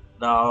 Ndio.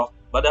 Na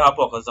baada ya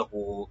hapo wakaweza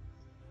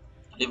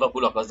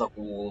Liverpool wakaweza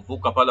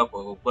kuvuka pale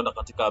kwenda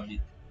katika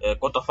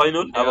quarter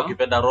final au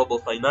kipenda robo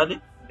finali,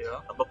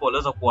 ambapo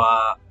waliweza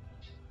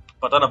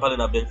kupatana pale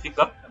na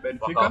Benfica.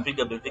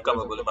 Wakapiga Benfica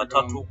magoli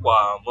 3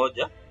 kwa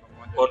 1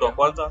 mkondo wa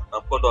kwanza, na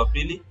mkondo wa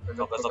pili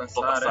wakaweza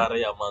kutoka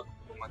sare ya mabao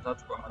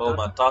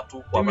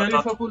 3 kwa 3.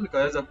 Liverpool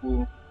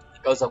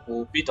ikaweza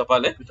kupita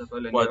pale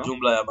kwa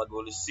jumla ya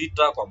magoli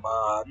 6 kwa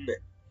 4.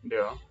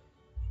 Ndio.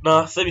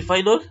 Na semi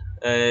final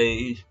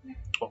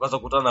wakaweza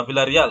kukutana na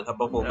Villarreal,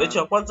 ambapo mechi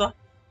ya kwanza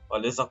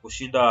waliweza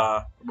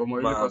kushinda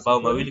mabao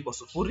 2 kwa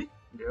 0.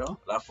 Ndio.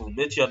 Alafu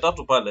mechi ya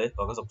tatu pale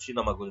wakaweza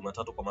kushinda magoli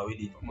 3 kwa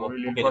 2.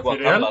 Ilikuwa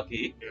kama maana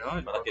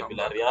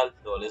Villarreal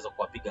ndio waliweza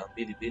kuwapiga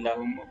 2 bila.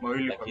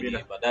 Lakini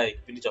baadaye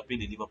kipindi cha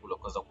pili Liverpool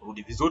wakaweza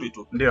kurudi vizuri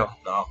tu. Ndio.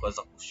 Na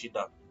wakaweza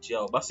kushinda mechi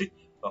yao, basi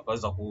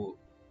wakaweza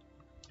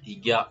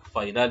kuingia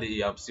finali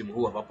ya msimu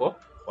huu ambapo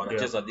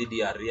wanacheza dhidi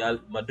ya Real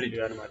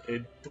Madrid.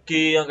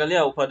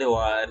 Tukiangalia upande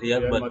wa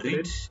Real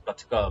Madrid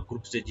katika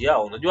group stage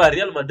yao, unajua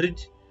Real Madrid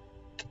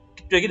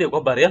kitu kingine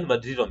kwamba Real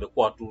Madrid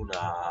wamekuwa tu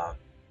na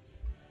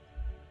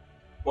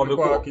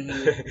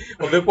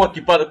wamekuwa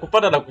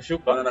kupanda na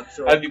kushuka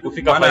hadi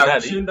kufika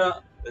finali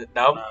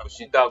na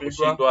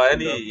kushindwa,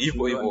 yani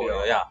hivyo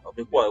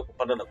wamekuwa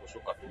kupanda na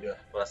kushuka tu.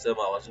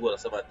 Wanasema wazungu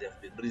wanasema they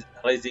have been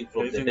rising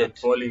from the dead.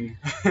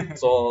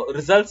 So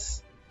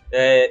results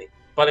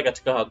pale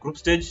katika group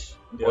stage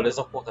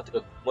waliweza kuwa katika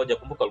group moja.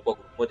 Kumbuka walikuwa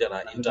group moja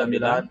na Inter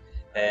Milan,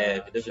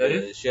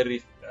 vile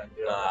Sheriff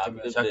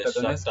na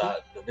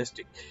Shakhtar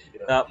Donetsk.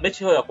 Na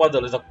mechi hiyo ya kwanza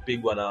waliweza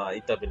kupigwa na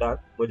Inter Milan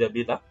 1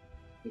 bila.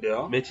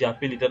 Ndio. Mechi ya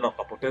pili tena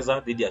wakapoteza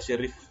dhidi ya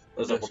Sheriff,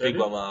 waliweza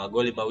kupigwa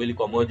magoli 2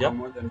 kwa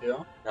 1.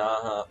 Ndio.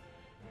 Na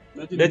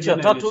mechi ya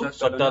tatu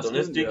Shakhtar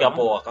Donetsk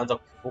hapo wakaanza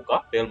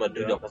kufuka, Real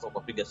Madrid wakaanza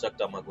kupiga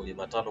Shakhtar magoli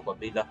 5 kwa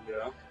bila.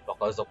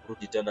 Wakaweza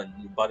kurudi tena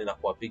nyumbani na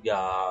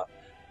kuwapiga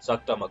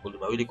Shakhtar magoli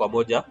 2 kwa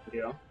 1.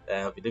 Ndio.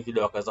 Vile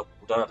vile wakaweza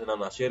kukutana tena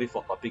na Sheriff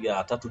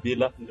wakapiga 3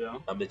 bila.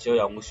 Na mechi yao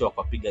ya mwisho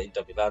wakapiga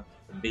Inter Milan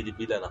 2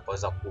 bila na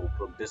kuweza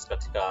kuprogress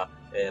katika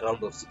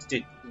round of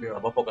 16.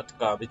 Ambapo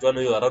katika michuano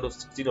hiyo ya round of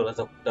 16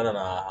 wanaweza kukutana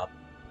na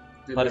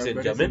Paris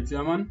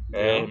Saint-Germain.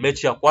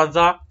 Mechi ya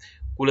kwanza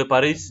kule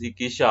Paris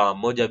ikiisha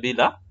 1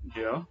 bila.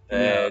 Ndio.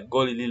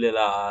 Goli lile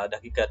la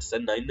dakika ya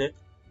 94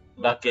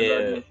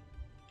 lake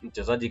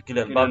mchezaji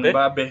Kylian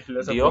Mbappe.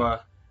 Ndio.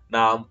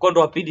 Na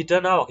mkondo wa pili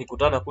tena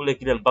wakikutana kule,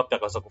 Kylian Mbappe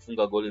akaweza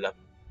kufunga goli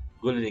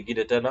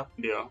lingine tena.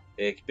 Ndio.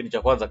 Kipindi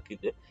cha kwanza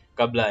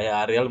kabla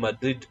ya Real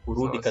Madrid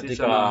kurudi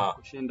katika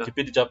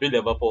kipindi cha pili,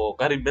 ambapo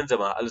Karim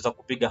Benzema aliweza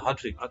kupiga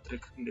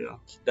hat-trick. Ndio.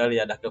 Ndani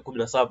ya dakika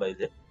 17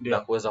 ile na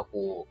kuweza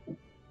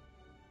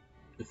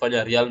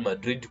kufanya Real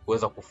Madrid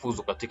kuweza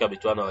kufuzu katika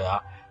michuano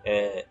ya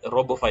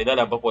robo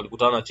finali, ambapo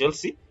walikutana na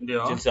Chelsea.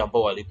 Chelsea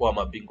ambao walikuwa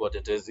mabingwa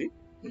tetezi.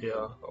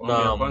 Ndio.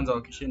 Na kwanza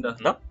wakishinda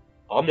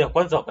awamu ya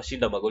kwanza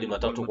wakashinda magoli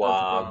 3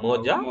 kwa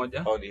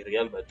 1 au ni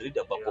Real Madrid,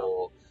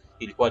 ambapo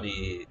ilikuwa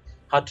ni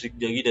hat-trick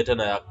nyingine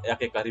tena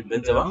yake Karim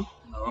Benzema.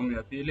 Na awamu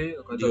ya pili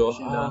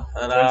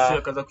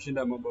wakaweza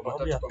kushinda mabao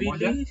 3 kwa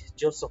 1.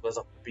 Chelsea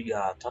wakaweza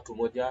kupiga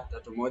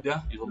 3-1.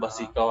 Hivyo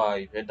basi ikawa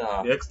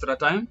imeenda extra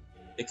time.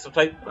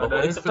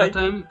 Extra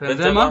time.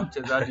 Benzema,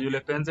 mchezaji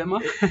yule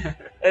Benzema.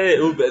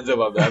 Huyu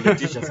Benzema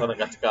ametisha sana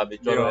katika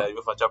michuano ya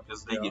UEFA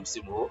Champions League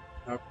msimu huu.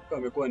 Na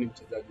amekuwa ni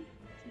mchezaji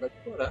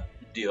bora.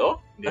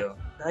 Ndio.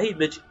 Na hii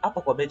mechi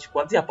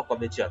kuanzia hapa kwa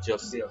mechi ya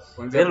Chelsea,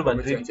 Real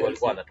Madrid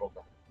walikuwa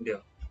wanatoka.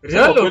 Ndio.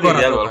 Real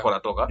walikuwa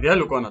wanatoka.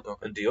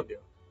 Ndio.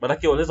 Maana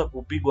waliweza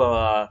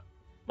kupigwa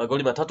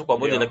magoli 3 kwa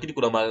 1, lakini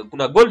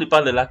kuna goli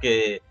pale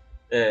lake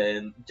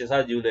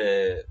mchezaji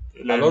yule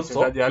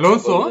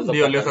Alonso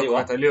ndio aliweza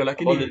kukataliwa,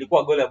 lakini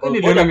ilikuwa goli ambayo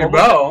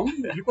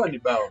ilikuwa ni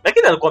bao,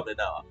 lakini alikuwa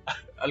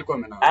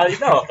amenawa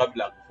alinawa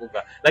kabla ya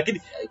kufunga,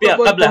 lakini pia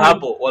kabla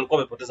hapo walikuwa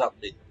wamepoteza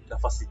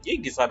nafasi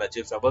nyingi sana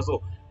Chelsea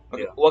ambazo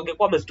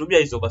wangekuwa wamezitumia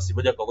hizo, basi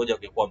moja kwa moja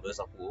wangekuwa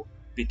wameweza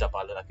kupita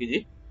pale,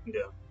 lakini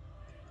ndio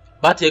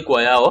bahati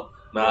haikuwa yao,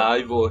 na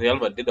hivyo Real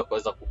Madrid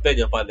wakaweza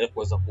kupenya pale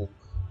kuweza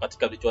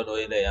katika michuano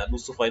ile ya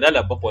nusu finali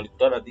ambapo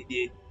walikutana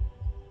dhidi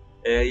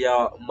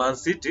ya Man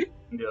City.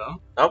 Ndio.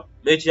 Na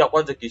mechi ya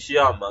kwanza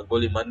kishia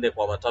magoli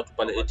 4-3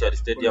 pale Etihad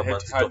Stadium, Man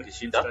City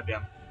wakishinda.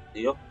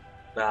 Ndio.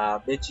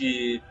 Na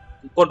mechi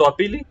mkondo wa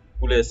pili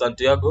kule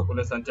Santiago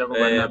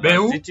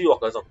Bernabeu, Man City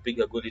wakaweza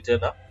kupiga goli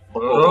tena.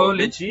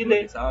 Mechi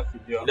ile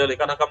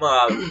inaonekana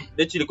kama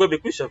mechi ilikuwa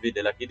imekwisha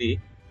vile, lakini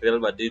Real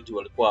Madrid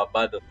walikuwa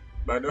bado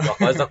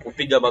wakaweza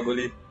kupiga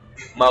magoli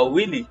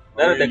mawili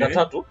ndani ya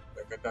dakika 3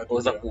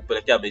 kuweza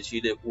kupelekea mechi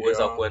ile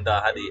kuweza kwenda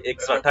hadi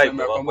extra time,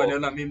 na kwamba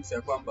niona memes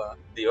ya kwamba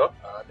ndio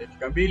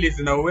dakika 2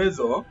 zina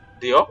uwezo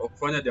wa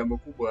kufanya jambo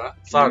kubwa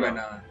sana,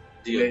 na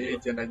ile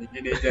agenda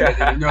nyingine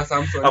ya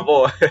Samson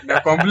hapo na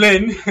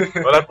complain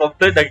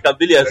dakika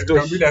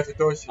 2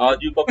 hazitoshi.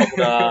 Hawajui kwamba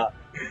kuna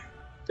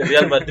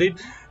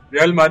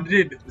Real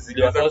Madrid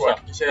ziliweza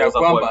kuhakikisha ya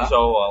kwamba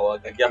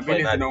wakiingia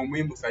finali zina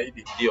umuhimu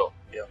zaidi. Ndio.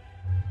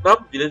 Na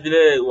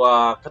vile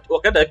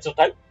wakaenda extra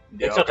time.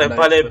 Extra time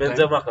pale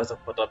Benzema akaweza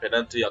kupata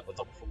penalty ya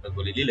kuweza kufunga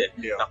goli lile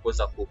na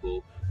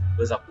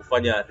kuweza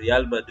kufanya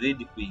Real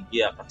Madrid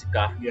kuingia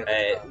katika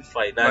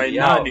finali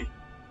ya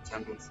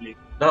Champions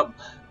League. Na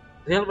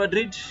Real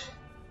Madrid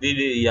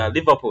dhidi ya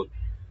Liverpool,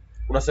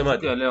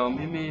 unasemaje leo?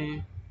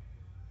 Mimi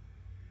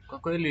kwa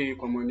kweli,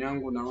 kwa maoni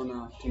yangu,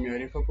 naona timu ya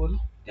Liverpool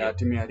ya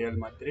timu ya Real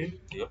Madrid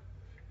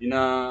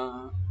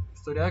ina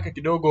historia yake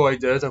kidogo,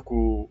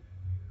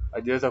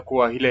 hajaweza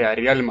kuwa ile ya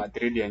Real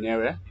Madrid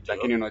yenyewe,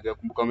 lakini unajua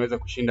kumbuka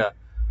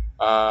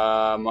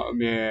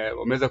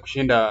wameweza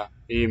kushinda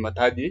hii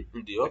mataji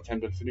ya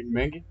Champions League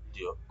mengi.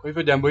 Kwa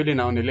hivyo jambo hili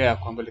naonelea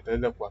kwamba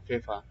litaweza kuwa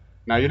favor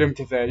na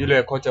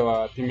yule kocha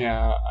wa timu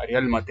ya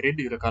Real Madrid,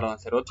 yule Carlo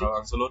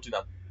Ancelotti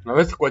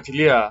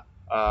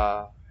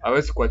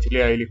hawezi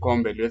kuachilia ili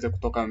kombe liweze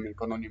kutoka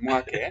mikononi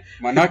mwake,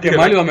 manake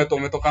mali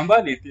wametoka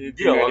mbali.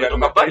 Ndio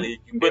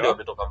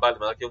wametoka mbali,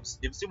 manake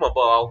msimu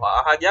ambao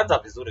hajaanza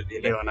vizuri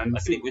vile,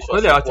 lakini mwisho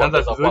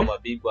wataanza kwa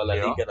mabingwa la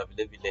Liga na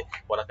vile vile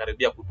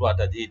wanakaribia kutoa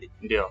taji.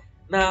 Ndio.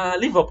 Na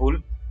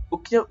Liverpool,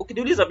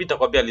 ukiniuliza mimi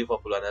nitakwambia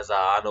Liverpool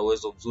ana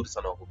uwezo mzuri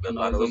sana wa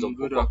kubeba, ana uwezo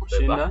mkubwa wa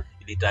kubeba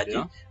ili taji.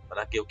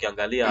 Manake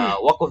ukiangalia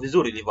wako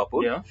vizuri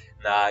Liverpool,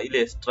 na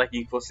ile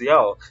striking force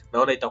yao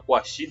naona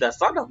itakuwa shida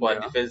sana kwa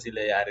defense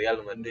ile ya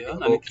Real Madrid.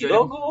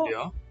 Kidogo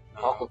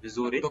wako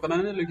vizuri.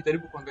 Kutokana na ile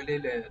ukijaribu kuangalia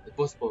ile the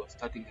possible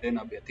starting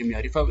lineup ya timu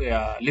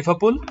ya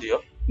Liverpool,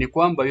 ni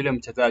kwamba yule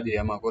mchezaji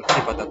ya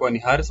magolikipa atakuwa ni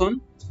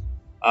Harrison,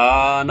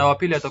 na wa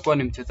pili atakuwa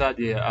ni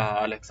mchezaji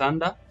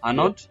Alexander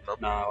Arnold,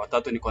 na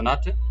watatu ni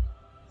Konate.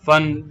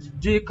 Van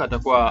Dijk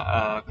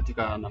atakuwa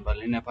katika namba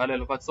 4 pale,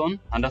 Robertson,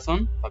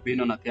 Anderson,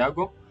 Fabinho na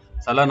Thiago,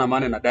 Salah na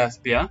Mane na Diaz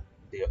pia.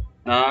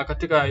 Na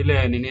katika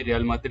ile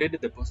Real Madrid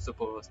the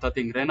possible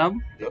starting lineup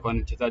atakuwa ni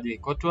mchezaji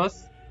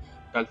Courtois,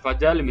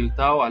 Carvajal,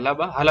 Militao,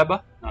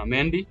 Alaba na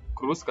Mendy,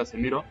 Kroos,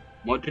 Casemiro,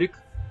 Modric,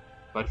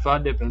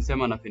 Valverde,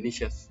 Benzema na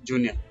Vinicius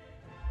Junior.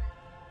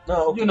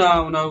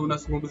 Na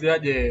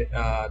unazungumziaje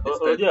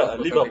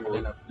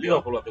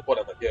Liverpool wamekuwa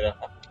na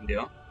majeraha?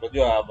 Ndio.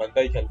 Unajua Van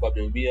Dijk alikuwa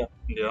ameumia.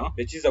 Ndio.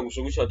 Mechi za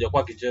mwisho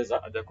hajakuwa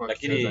akicheza,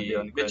 lakini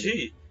mechi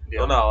hii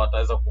naona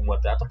wataweza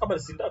kumwata hata kama ni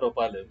sindano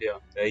pale.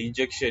 Ndio.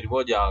 Injection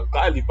moja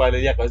kali pale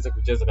yeye akaweza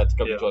kucheza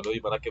katika michuano hii,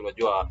 maana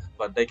unajua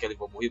Van Dijk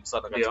alikuwa muhimu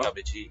sana katika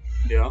mechi hii.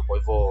 Ndio. Kwa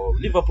hivyo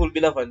Liverpool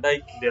bila Van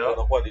Dijk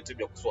wanakuwa ni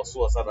timu ya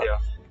kusuasua sana.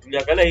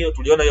 Tuliangalia hiyo,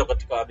 tuliona hiyo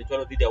katika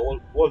michuano dhidi ya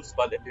Wolves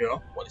pale.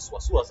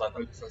 Walisuasua sana.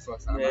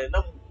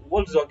 Na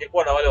Wolves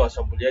wangekuwa na wale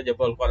washambuliaji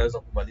ambao walikuwa wanaweza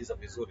kumaliza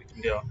vizuri.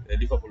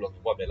 Liverpool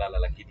wangekuwa wamelala,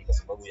 lakini kwa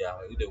sababu ya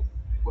ile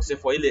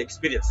ukosefu wa ile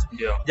experience.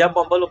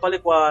 Jambo ambalo pale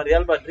kwa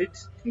Real Madrid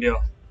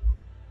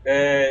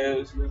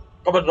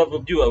kama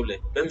tunavyojua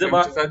ule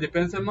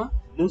Benzema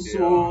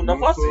nusu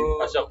nafasi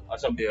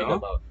ashampiga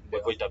bao. Kwa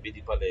hivyo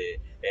itabidi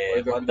pale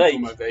Van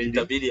Dijk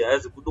itabidi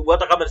aweze kudumu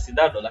hata kama ni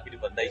sindano, lakini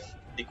Van Dijk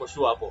niko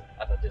sure hapo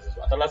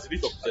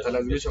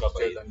atalazimishwa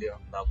kucheza. Ndio.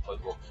 Na kwa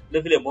hivyo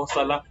vile Mo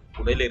Salah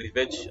kuna ile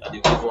revenge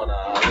aliyochezwa na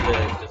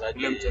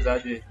yule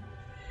mchezaji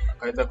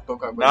akaweza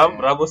kutoka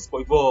Ramos. Kwa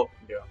hivyo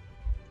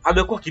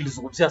amekuwa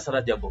akilizungumzia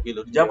sana jambo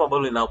hilo, ni jambo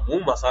ambalo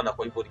linamuuma sana.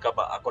 Kwa hivyo ni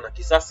kama akona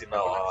kisasi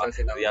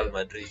na Real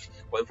Madrid.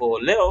 Kwa hivyo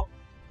leo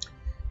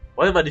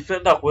wale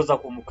madefender kuweza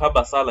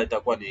kumkaba Salah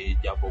itakuwa ni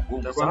jambo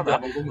gumu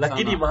sana,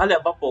 lakini mahali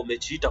ambapo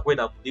mechi itakuwa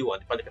inaamuliwa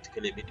ni pale katika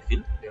ile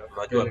midfield.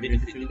 Unajua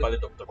midfield pale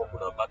ndio kutakuwa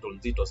kuna battle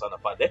nzito sana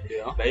pale,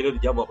 na hilo ni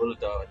jambo ambalo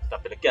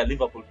litapelekea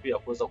Liverpool pia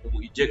kuweza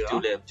kumu-eject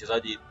yule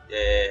mchezaji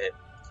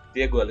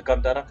Thiago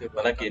Alcantara,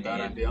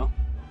 maana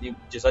ni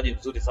mchezaji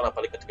mzuri sana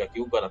pale katika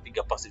kiungo,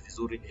 anapiga pasi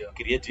vizuri,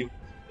 creative.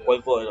 Kwa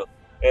hivyo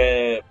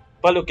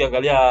pale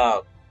ukiangalia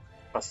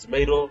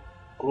Casemiro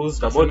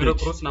Kroos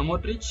na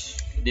Modric.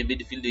 Ni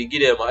midfield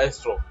nyingine ya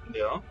maestro.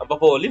 Ndio.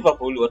 Ambapo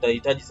Liverpool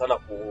watahitaji sana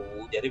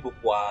kujaribu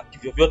kwa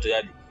kivyo vyote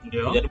yani.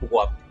 Ndio. Kujaribu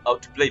kwa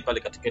outplay pale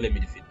katika ile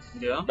midfield.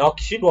 Ndio. Na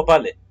wakishindwa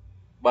pale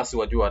basi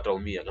wajua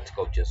wataumia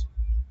katika mchezo.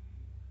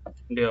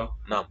 Ndio.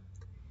 Naam.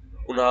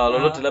 Una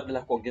lolote labda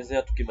la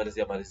kuongezea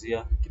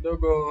tukimalizia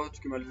kidogo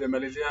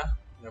tukimalizia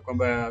ya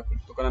kwamba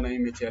kutokana na hii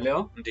mechi ya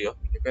leo? Ndio.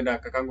 Ningependa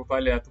kakangu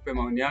pale atupe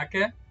maoni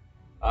yake.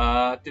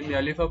 Timu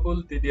ya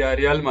Liverpool dhidi ya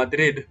Real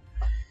Madrid.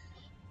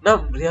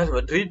 Naam, Real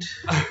Madrid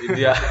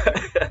ndio.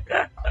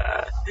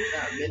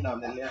 Mimi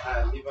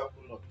naonelea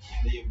Liverpool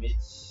wakishinda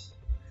mechi.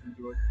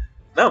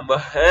 Naam,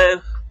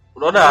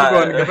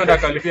 unaona ningependa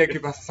kalipia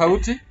kipaza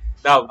sauti.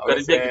 Naam,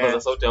 karibia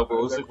kipaza sauti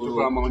hapo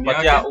usiku.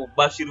 Patia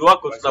ubashiri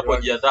wako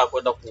tunapojiandaa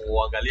kwenda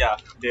kuangalia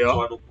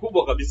mchezo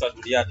kubwa kabisa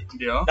duniani.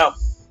 Ndio. Naam.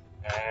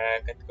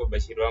 Katika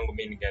ubashiri wangu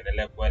mimi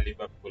ningeendelea kwa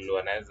Liverpool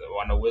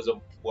wana uwezo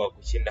mkubwa wa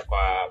kushinda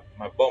kwa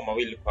mabao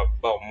mawili kwa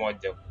bao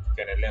moja.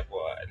 Ukiendelea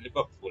kwa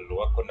Liverpool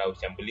wako na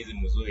ushambulizi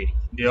mzuri.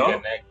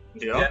 Ndio.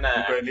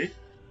 Kweli.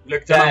 Yule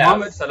kijana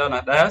Mohamed Salah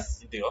na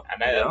Dias ndio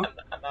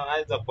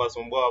anaweza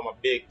kuwasumbua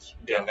mabeki.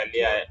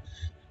 Ukiangalia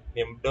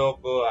ni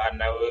mdogo,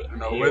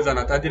 ana uwezo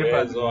na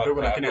tajriba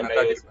ndogo, lakini ana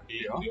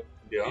tajriba.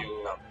 Ndio.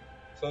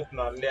 So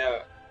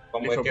tunaonelea kwa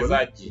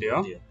mwekezaji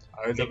ndio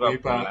aweze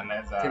kuipa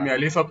timu ya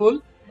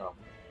Liverpool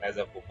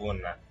naweza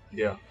kuvuna.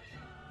 Ndio.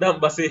 Naam,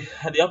 basi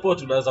hadi hapo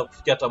tunaweza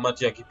kufikia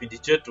tamati ya kipindi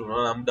chetu.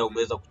 Unaona muda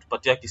umeweza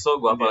kutupatia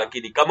kisogo hapa,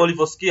 lakini kama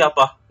ulivyosikia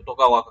hapa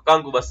kutoka kwa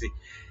kakangu, basi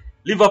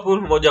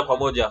Liverpool moja kwa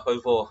moja. Kwa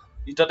hivyo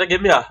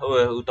itategemea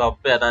wewe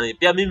utapea nani.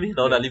 Pia mimi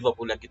naona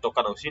Liverpool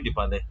akitoka na ushindi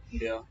pale.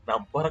 Ndio.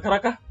 Naam,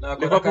 haraka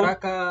Liverpool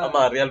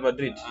ama Real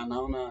Madrid?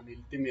 Anaona ni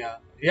timu ya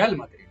Real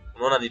Madrid.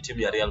 Unaona ni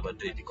timu ya Real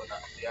Madrid. Niko na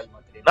Real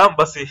Madrid. Naam,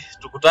 basi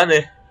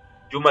tukutane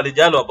juma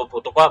lijalo ambapo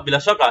tutakuwa bila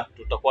shaka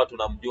tutakuwa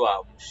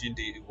tunamjua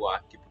mshindi wa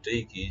kipute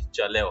hiki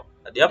cha leo.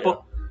 Hadi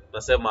hapo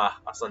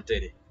nasema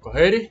asanteni.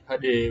 Kwaheri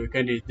hadi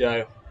weekend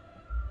ijayo.